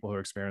know that people who are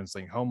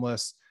experiencing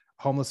homeless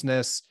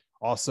homelessness.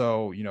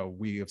 Also,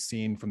 we have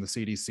seen from the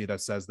CDC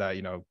that says that,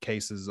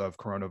 cases of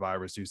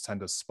coronavirus do tend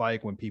to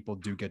spike when people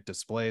do get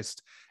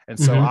displaced. And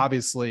so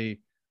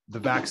obviously the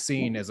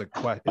vaccine is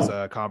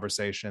a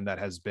conversation that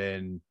has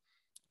been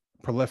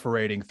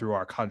proliferating through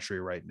our country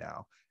right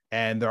now.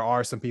 And there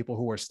are some people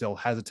who are still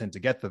hesitant to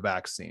get the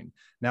vaccine.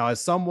 Now,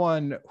 as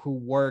someone who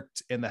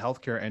worked in the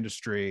healthcare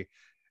industry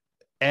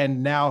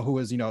and now who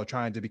is,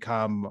 trying to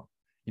become,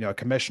 a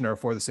commissioner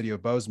for the city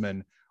of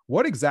Bozeman,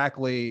 what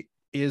exactly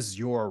is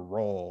your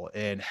role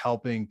in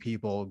helping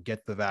people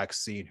get the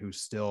vaccine who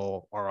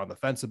still are on the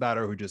fence about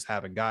it or who just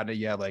haven't gotten it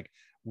yet? Like,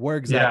 where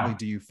exactly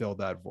do you fill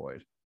that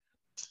void?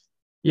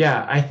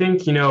 Yeah, I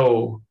think,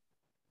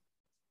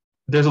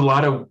 there's a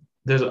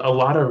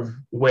lot of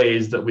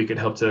ways that we could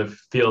help to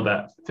fill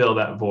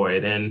that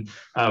void. And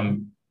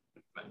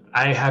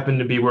I happen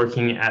to be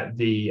working at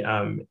the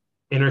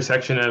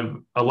intersection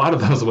of a lot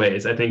of those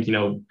ways. I think,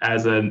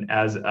 as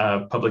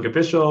a public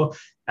official,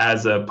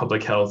 as a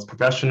public health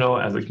professional,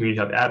 as a community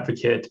health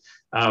advocate,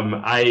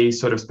 I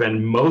sort of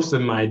spend most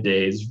of my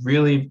days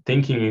really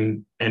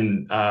thinking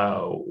and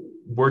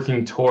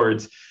working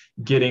towards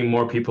getting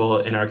more people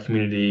in our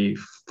community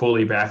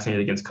fully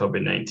vaccinated against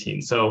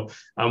COVID-19. So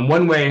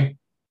one way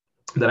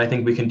that I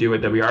think we can do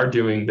it, that we are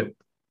doing,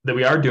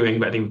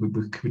 but I think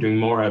we could be doing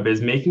more of,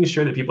 is making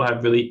sure that people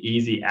have really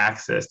easy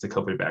access to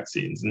COVID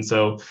vaccines. And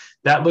so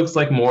that looks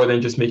like more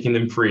than just making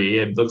them free.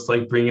 It looks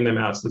like bringing them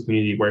out to the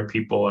community where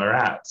people are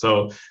at.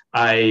 So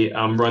I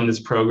run this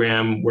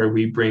program where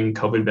we bring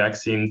COVID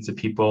vaccines to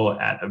people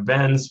at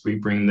events. We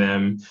bring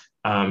them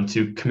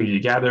to community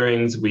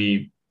gatherings.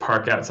 We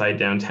park outside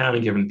downtown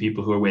and give them to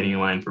people who are waiting in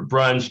line for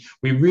brunch.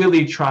 We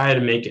really try to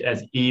make it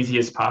as easy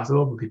as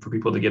possible for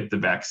people to get the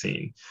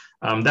vaccine.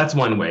 That's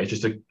one way,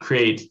 just to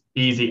create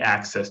easy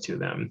access to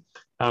them.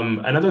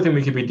 Another thing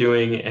we could be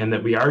doing, and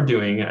that we are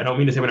doing, I don't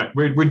mean to say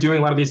we're doing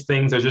a lot of these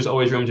things. There's just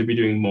always room to be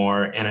doing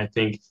more. And I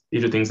think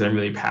these are things that I'm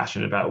really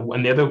passionate about.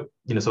 And the other,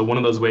 so one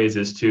of those ways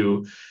is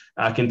to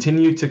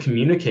continue to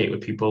communicate with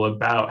people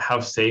about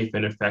how safe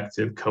and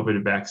effective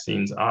COVID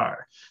vaccines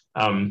are.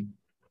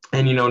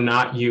 And,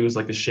 not use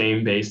like a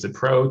shame-based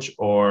approach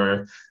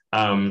or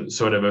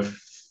sort of a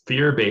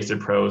fear-based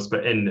approach,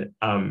 but an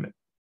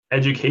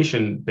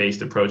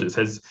education-based approach that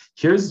says,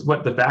 here's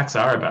what the facts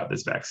are about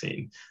this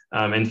vaccine,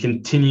 and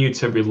continue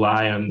to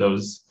rely on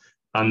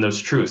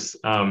those truths.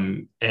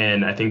 And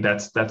I think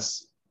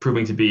that's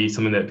proving to be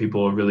something that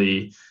people are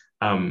really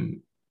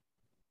paying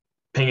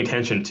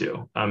attention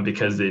to,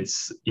 because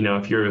it's,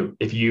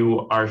 if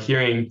you are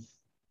hearing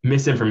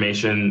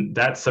misinformation,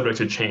 that's subject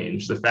to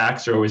change. The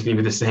facts are always going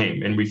to be the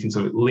same, and we can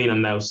sort of lean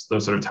on those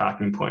sort of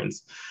talking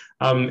points.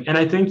 And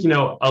I think,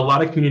 a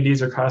lot of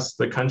communities across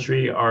the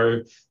country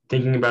are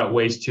thinking about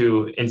ways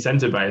to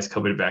incentivize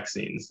COVID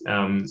vaccines.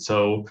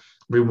 So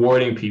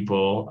rewarding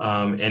people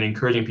and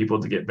encouraging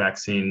people to get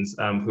vaccines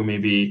who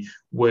maybe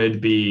would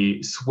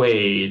be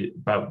swayed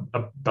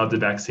about the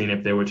vaccine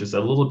if there were just a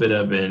little bit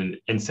of an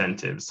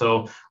incentive.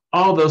 So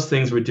all those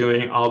things we're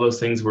doing, all those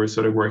things we're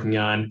sort of working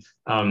on.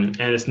 And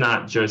it's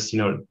not just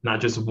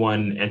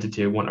one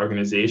entity or one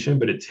organization,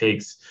 but it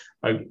takes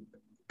a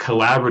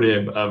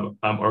collaborative of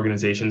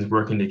organizations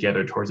working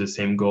together towards the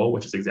same goal,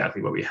 which is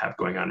exactly what we have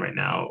going on right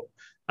now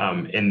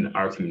in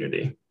our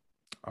community.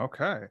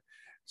 Okay.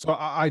 So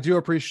I do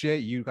appreciate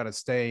you kind of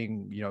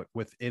staying,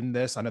 within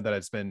this. I know that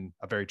it's been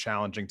a very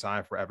challenging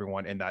time for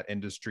everyone in that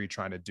industry,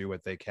 trying to do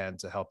what they can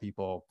to help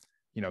people,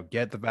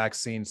 get the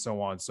vaccine, so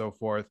on and so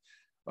forth.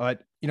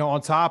 But,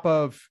 on top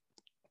of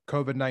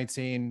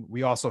COVID-19,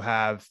 we also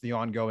have the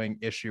ongoing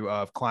issue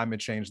of climate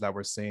change that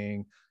we're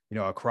seeing,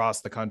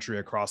 across the country,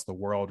 across the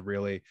world,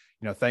 really.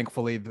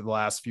 Thankfully, the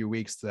last few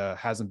weeks, there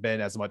hasn't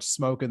been as much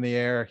smoke in the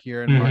air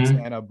here in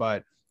Montana.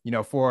 But,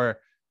 for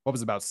what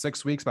was about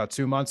 6 weeks, about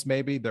 2 months,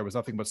 maybe, there was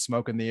nothing but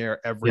smoke in the air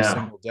every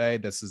single day.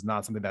 This is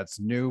not something that's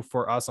new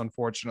for us,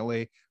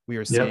 unfortunately. We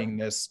are seeing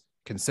this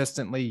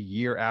consistently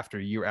year after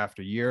year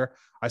after year.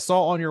 I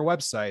saw on your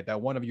website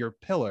that one of your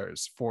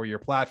pillars for your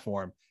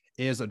platform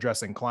is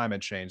addressing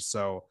climate change.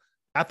 So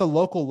at the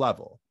local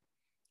level,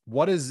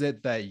 what is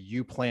it that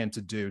you plan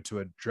to do to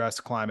address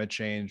climate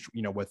change,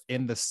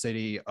 within the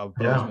city of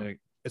Bozeman,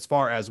 as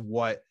far as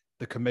what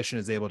the commission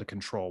is able to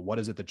control? What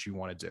is it that you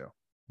want to do?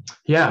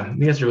 Yeah, I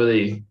think that's a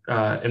really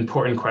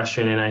important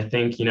question. And I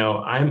think,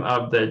 I'm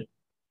of the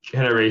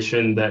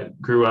generation that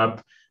grew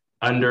up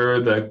under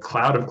the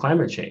cloud of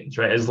climate change,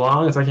 right? As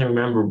long as I can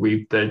remember,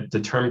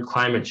 the term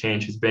climate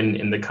change has been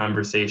in the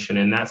conversation,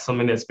 and that's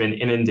something that's been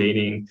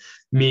inundating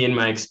me in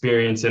my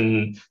experience.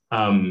 And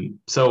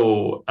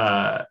so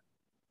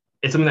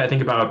it's something that I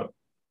think about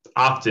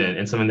often,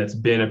 and something that's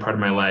been a part of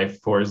my life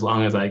for as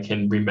long as I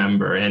can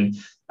remember. And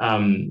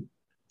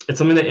it's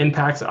something that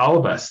impacts all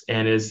of us,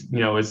 and is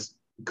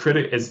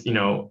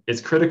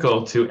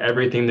critical to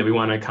everything that we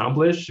want to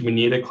accomplish. We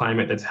need a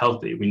climate that's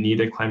healthy. We need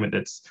a climate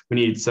we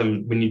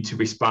need to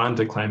respond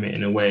to climate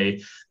in a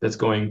way that's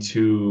going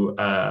to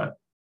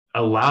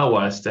allow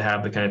us to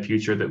have the kind of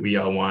future that we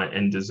all want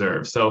and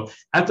deserve. So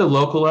at the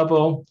local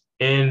level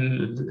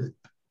in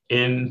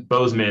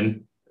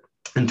Bozeman,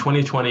 in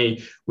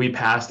 2020, we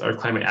passed our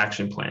climate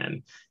action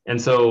plan. And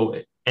so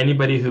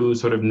anybody who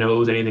sort of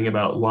knows anything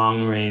about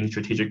long range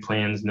strategic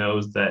plans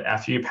knows that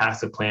after you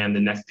pass a plan, the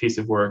next piece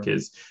of work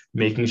is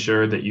making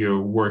sure that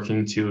you're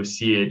working to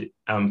see it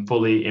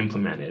fully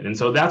implemented. And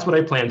so that's what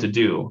I plan to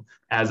do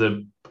as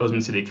a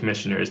Bozeman City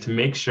Commissioner, is to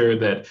make sure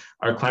that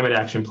our climate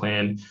action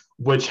plan,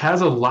 which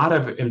has a lot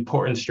of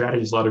important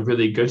strategies, a lot of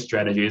really good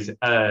strategies,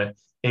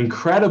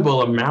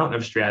 incredible amount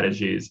of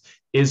strategies,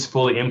 is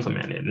fully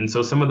implemented. And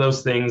so some of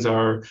those things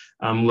are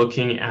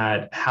looking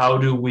at how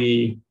do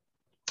we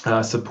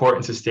support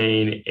and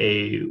sustain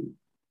a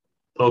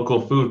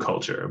local food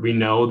culture. We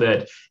know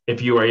that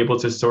if you are able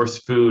to source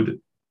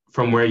food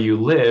from where you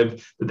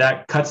live,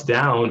 that cuts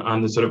down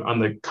on the sort of on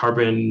the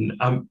carbon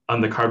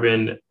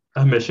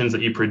emissions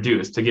that you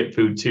produce to get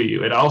food to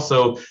you. It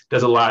also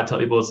does a lot to tell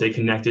people to stay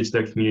connected to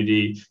their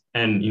community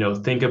and,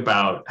 think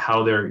about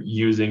how they're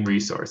using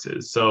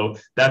resources. So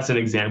that's an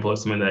example of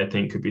something that I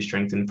think could be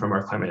strengthened from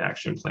our climate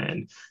action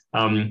plan.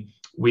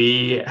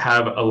 We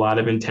have a lot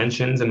of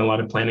intentions and a lot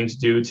of planning to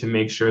do to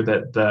make sure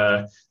that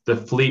the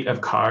fleet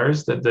of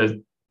cars that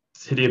the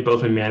city of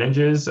Bozeman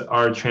manages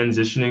are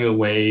transitioning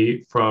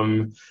away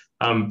from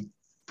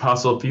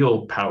fossil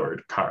fuel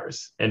powered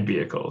cars and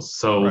vehicles.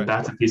 So right.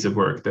 That's a piece of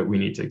work that we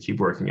need to keep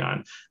working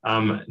on.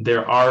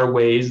 There are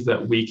ways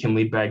that we can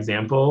lead by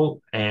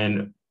example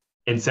and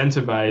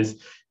incentivize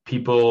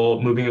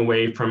people moving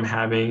away from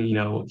having,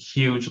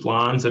 huge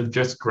lawns of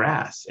just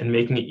grass and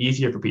making it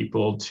easier for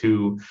people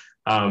to,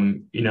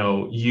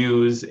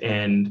 use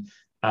and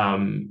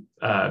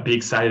be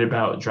excited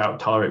about drought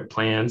tolerant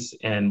plants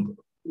and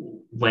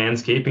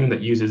landscaping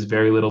that uses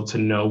very little to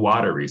no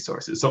water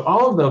resources. So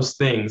all of those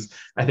things,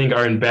 I think,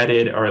 are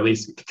embedded or at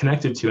least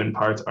connected to, in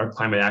parts, our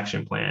climate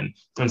action plan.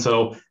 And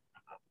so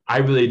I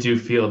really do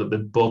feel that the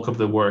bulk of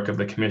the work of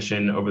the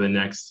commission over the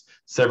next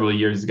several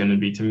years is going to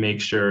be to make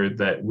sure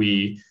that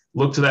we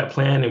look to that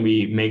plan and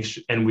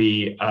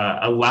we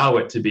allow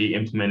it to be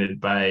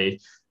implemented by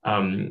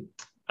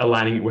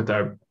aligning it with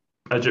our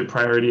budget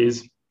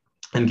priorities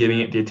and giving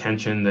it the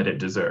attention that it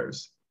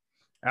deserves.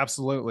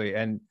 Absolutely.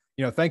 And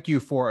thank you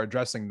for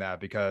addressing that,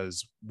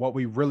 because what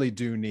we really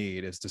do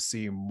need is to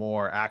see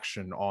more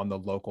action on the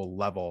local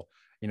level,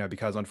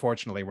 because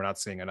unfortunately we're not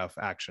seeing enough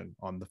action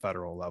on the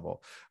federal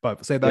level.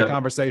 But save that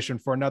conversation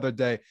for another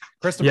day.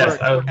 Christopher, yes,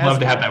 I would love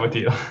to have that with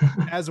you.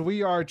 As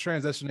we are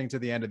transitioning to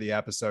the end of the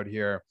episode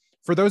here,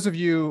 for those of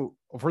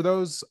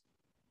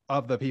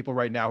the people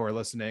right now who are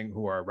listening,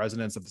 who are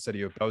residents of the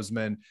city of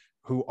Bozeman,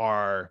 who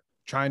are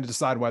trying to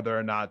decide whether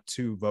or not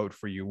to vote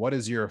for you, what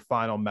is your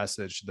final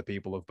message to the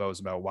people of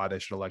Bozeman about why they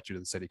should elect you to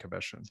the city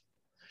commission?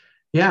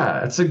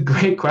 Yeah, it's a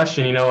great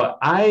question.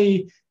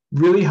 I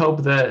really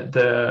hope that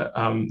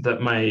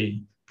that my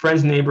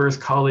friends, neighbors,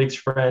 colleagues,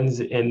 friends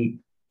in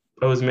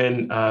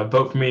Bozeman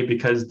vote for me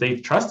because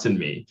they've trusted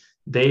me.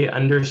 They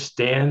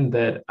understand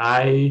that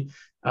I,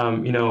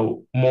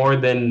 more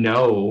than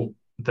know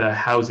the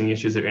housing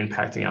issues that are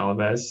impacting all of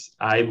us,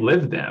 I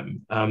live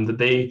them. That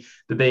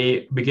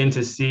they begin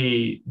to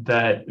see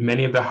that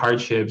many of the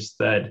hardships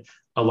that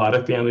a lot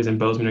of families in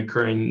Bozeman are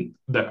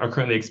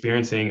currently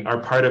experiencing are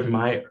part of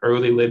my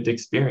early lived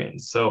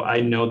experience. So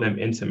I know them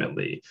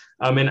intimately.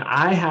 And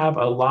I have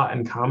a lot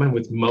in common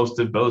with most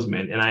of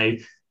Bozeman.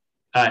 And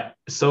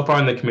so far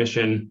in the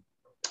commission,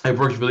 I've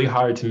worked really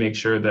hard to make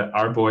sure that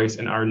our voice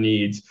and our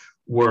needs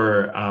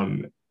were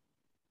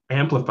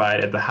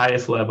amplified at the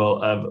highest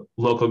level of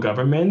local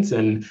governments,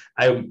 and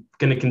I'm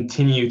going to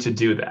continue to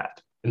do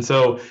that. And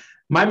so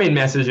my main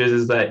message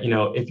is that,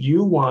 if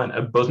you want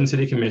a Bozeman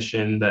City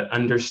Commission that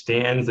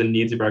understands the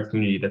needs of our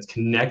community, that's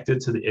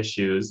connected to the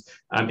issues,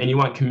 and you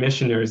want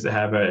commissioners that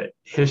have a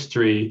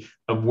history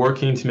of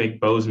working to make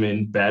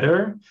Bozeman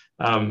better,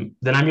 then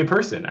I'm your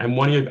person. I'm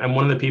one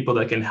of the people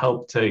that can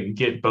help to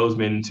get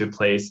Bozeman to a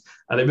place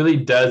that really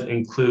does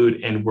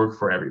include and work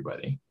for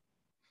everybody.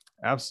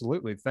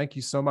 Absolutely. Thank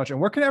you so much.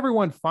 And where can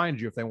everyone find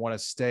you if they want to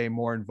stay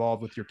more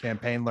involved with your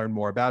campaign, learn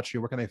more about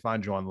you? Where can they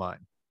find you online?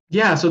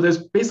 Yeah, so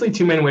there's basically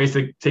two main ways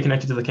to stay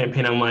connected to the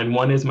campaign online.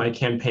 One is my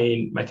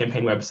campaign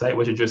website,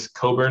 which is just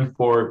Coburn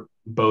for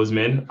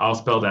Bozeman, all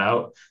spelled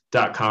out,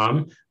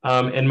 .com.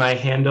 And my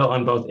handle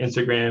on both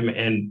Instagram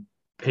and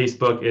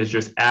Facebook is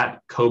just at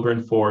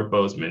Coburn for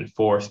Bozeman,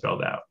 4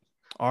 spelled out.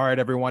 All right,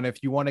 everyone,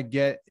 if you want to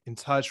get in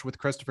touch with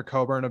Christopher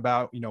Coburn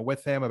about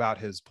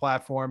his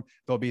platform,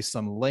 there'll be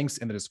some links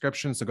in the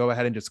description. So go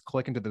ahead and just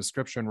click into the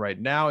description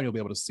right now, and you'll be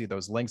able to see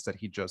those links that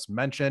he just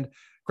mentioned.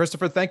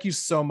 Christopher, thank you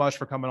so much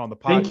for coming on the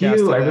podcast. Thank you.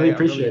 Today. I really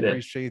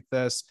appreciate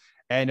this.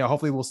 And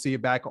hopefully we'll see you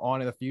back on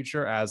in the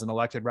future as an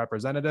elected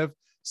representative.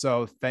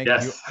 So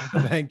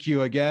thank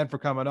you again for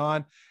coming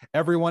on.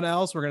 Everyone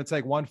else, we're going to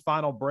take one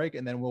final break,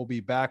 and then we'll be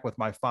back with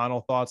my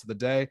final thoughts of the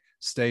day.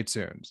 Stay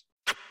tuned.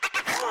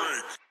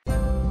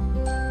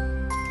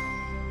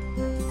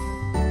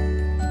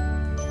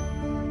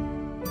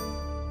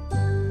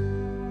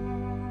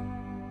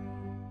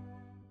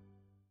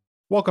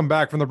 Welcome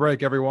back from the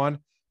break, everyone.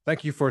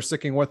 Thank you for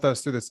sticking with us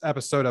through this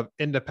episode of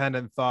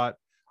Independent Thought.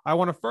 I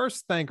want to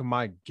first thank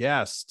my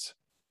guest,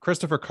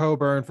 Christopher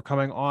Coburn, for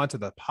coming on to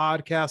the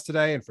podcast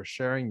today and for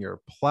sharing your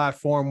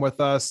platform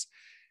with us.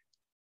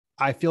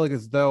 I feel like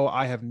as though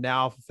I have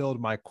now fulfilled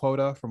my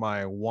quota for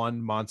my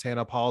one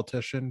Montana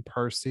politician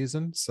per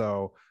season.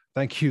 So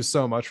thank you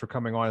so much for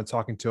coming on and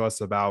talking to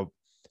us about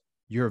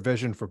your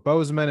vision for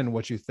Bozeman and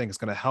what you think is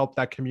going to help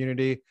that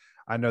community.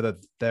 I know that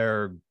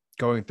they're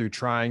going through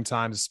trying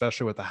times,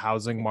 especially with the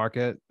housing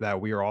market that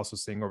we are also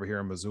seeing over here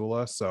in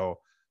Missoula. So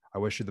I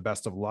wish you the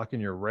best of luck in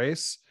your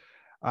race.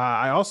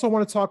 I also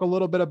want to talk a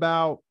little bit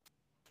about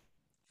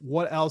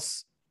what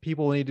else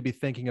people need to be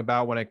thinking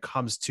about when it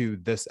comes to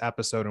this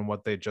episode and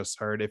what they just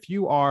heard. If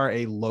you are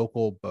a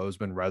local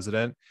Bozeman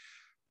resident,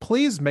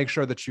 please make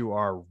sure that you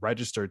are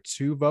registered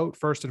to vote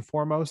first and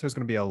foremost. There's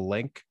going to be a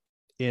link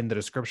in the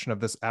description of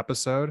this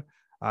episode.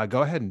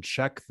 Go ahead and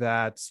check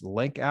that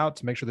link out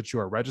to make sure that you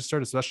are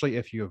registered, especially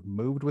if you have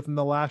moved within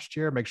the last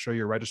year. Make sure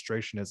your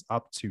registration is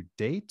up to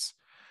date.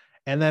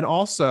 And then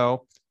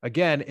also,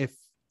 again,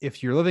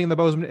 if you're living in the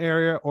Bozeman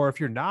area, or if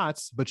you're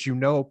not, but you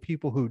know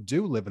people who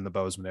do live in the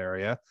Bozeman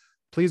area,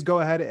 please go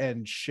ahead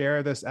and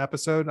share this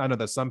episode. I know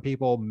that some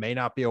people may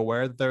not be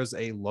aware that there's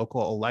a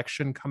local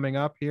election coming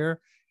up here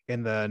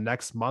in the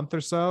next month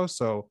or so.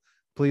 So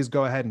please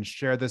go ahead and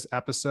share this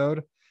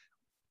episode.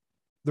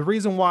 The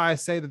reason why I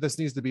say that this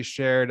needs to be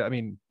shared, I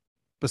mean,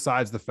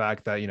 besides the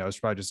fact that, it's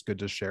probably just good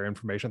to share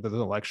information that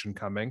there's an election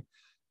coming.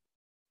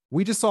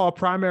 We just saw a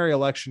primary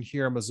election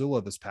here in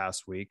Missoula this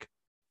past week,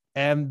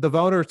 and the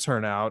voter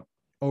turnout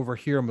over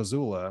here in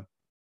Missoula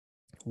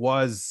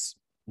was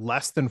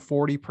less than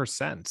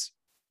 40%.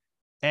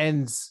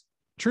 And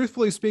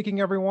truthfully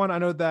speaking, everyone, I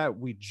know that I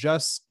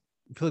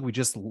feel like we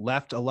just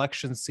left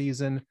election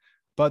season,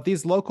 but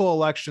these local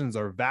elections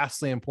are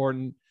vastly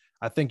important.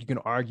 I think you can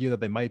argue that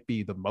they might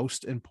be the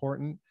most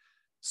important.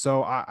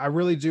 So I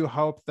really do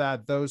hope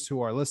that those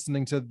who are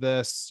listening to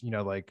this,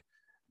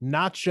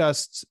 not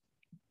just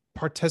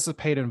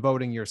participate in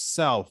voting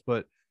yourself,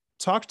 but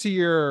talk to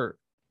your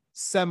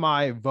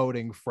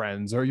semi-voting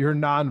friends or your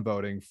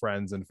non-voting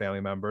friends and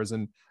family members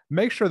and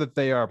make sure that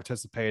they are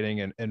participating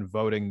in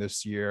voting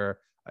this year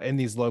in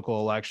these local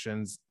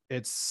elections.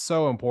 It's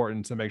so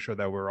important to make sure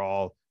that we're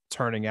all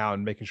turning out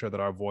and making sure that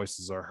our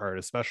voices are heard,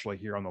 especially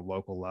here on the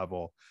local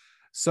level.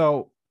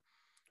 So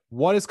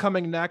what is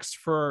coming next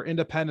for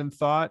Independent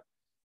Thought?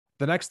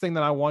 The next thing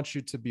that I want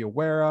you to be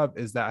aware of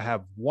is that I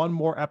have one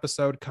more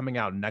episode coming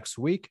out next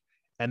week,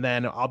 and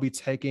then I'll be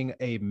taking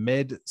a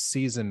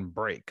mid-season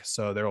break.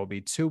 So there will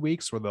be 2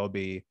 weeks where there'll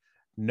be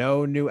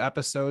no new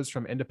episodes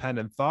from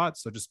Independent Thought.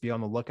 So just be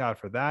on the lookout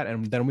for that.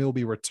 And then we will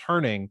be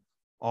returning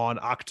on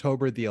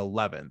October the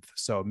 11th.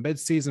 So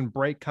mid-season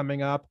break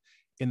coming up.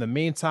 In the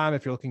meantime,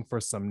 if you're looking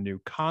for some new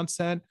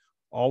content,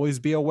 always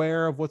be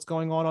aware of what's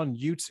going on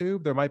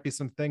YouTube. There might be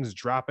some things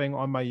dropping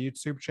on my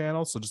YouTube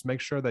channel. So just make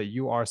sure that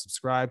you are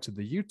subscribed to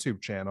the YouTube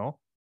channel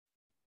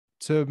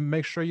to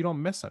make sure you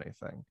don't miss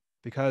anything,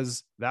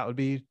 because that would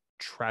be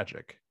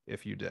tragic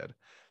if you did.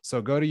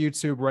 So go to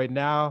YouTube right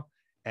now,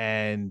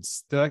 and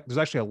there's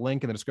actually a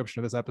link in the description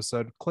of this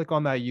episode. Click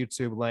on that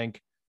YouTube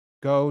link,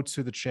 go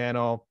to the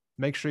channel,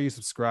 make sure you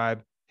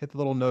subscribe, hit the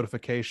little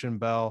notification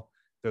bell.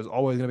 There's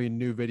always going to be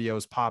new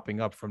videos popping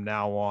up from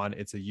now on.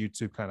 It's a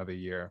YouTube kind of a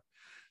year.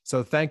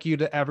 So thank you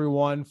to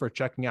everyone for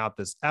checking out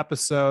this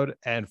episode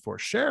and for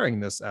sharing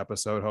this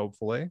episode,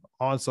 hopefully,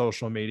 on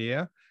social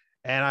media.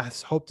 And I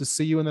hope to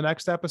see you in the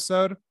next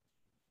episode.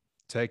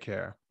 Take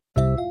care.